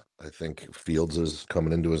Bears. I think Fields is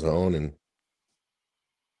coming into his own, and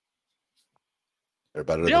they're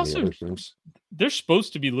better They than also- the other teams. They're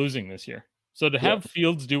supposed to be losing this year. So to have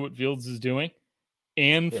Fields do what Fields is doing,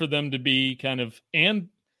 and Yeah. for them to be and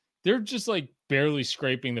they're just like barely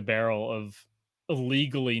scraping the barrel of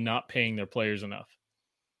illegally not paying their players enough.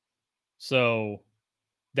 So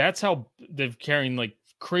that's how they're carrying like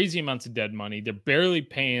crazy amounts of dead money. They're barely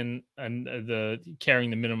paying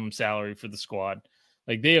carrying the minimum salary for the squad.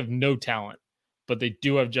 Like they have no talent, but they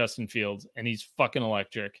do have Justin Fields, and he's fucking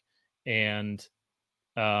electric. And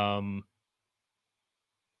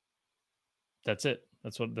that's it.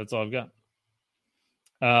 That's all I've got.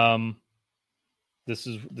 This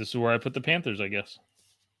is where I put the Panthers, I guess.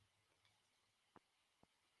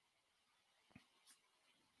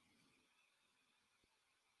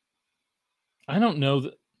 I don't know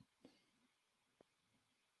that.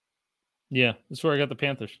 Yeah, that's where I got the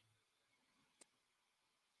Panthers.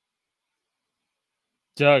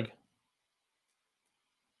 Doug.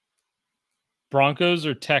 Broncos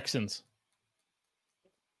or Texans?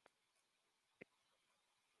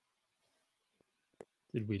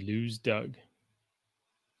 Did we lose Doug?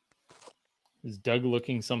 Is Doug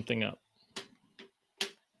looking something up?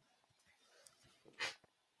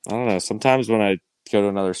 I don't know. Sometimes when I go to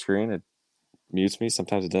another screen, it mutes me.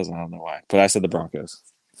 Sometimes it doesn't. I don't know why. But I said the Broncos.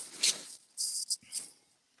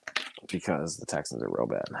 Because the Texans are real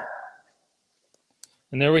bad.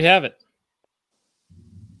 And there we have it.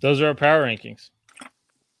 Those are our power rankings.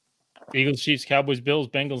 Eagles, Chiefs, Cowboys, Bills,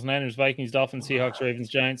 Bengals, Niners, Vikings, Dolphins, Seahawks, Ravens,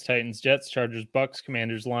 Giants, Titans, Jets, Chargers, Bucks,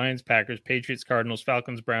 Commanders, Lions, Packers, Patriots, Cardinals,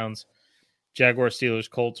 Falcons, Browns, Jaguars, Steelers,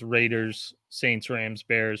 Colts, Raiders, Saints, Rams,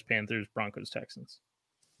 Bears, Panthers, Broncos, Texans.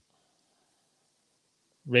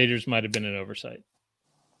 Raiders might have been an oversight.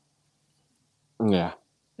 Yeah.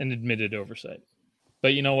 An admitted oversight.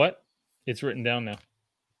 But you know what? It's written down now.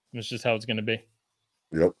 It's just how it's going to be.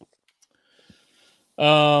 Yep.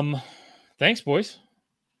 Thanks, boys.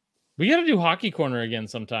 We got to do Hockey Corner again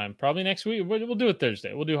sometime. Probably next week. We'll do it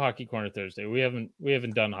Thursday. We'll do Hockey Corner Thursday. We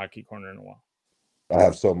haven't done Hockey Corner in a while. I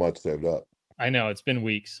have so much saved up. I know it's been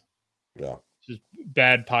weeks. Yeah. Just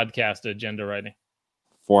bad podcast agenda writing.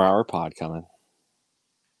 4-hour pod coming.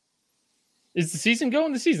 Is the season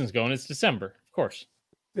going? The season's going. It's December, of course.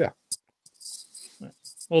 Yeah.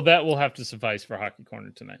 Well, that will have to suffice for Hockey Corner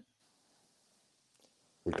tonight.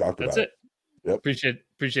 We talked That's about it. Yep.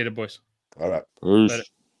 Appreciate it, boys. All right. Later.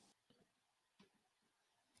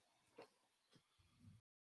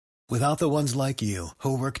 Without the ones like you,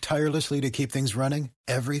 who work tirelessly to keep things running,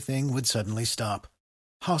 everything would suddenly stop.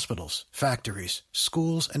 Hospitals, factories,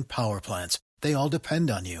 schools, and power plants, they all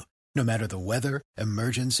depend on you. No matter the weather,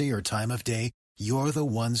 emergency, or time of day, you're the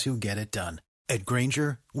ones who get it done. At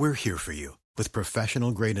Grainger, we're here for you with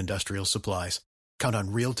professional-grade industrial supplies. Count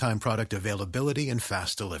on real-time product availability and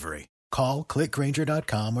fast delivery. Call, click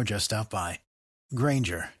Grainger.com, or just stop by.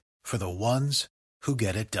 Grainger, for the ones who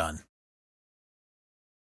get it done.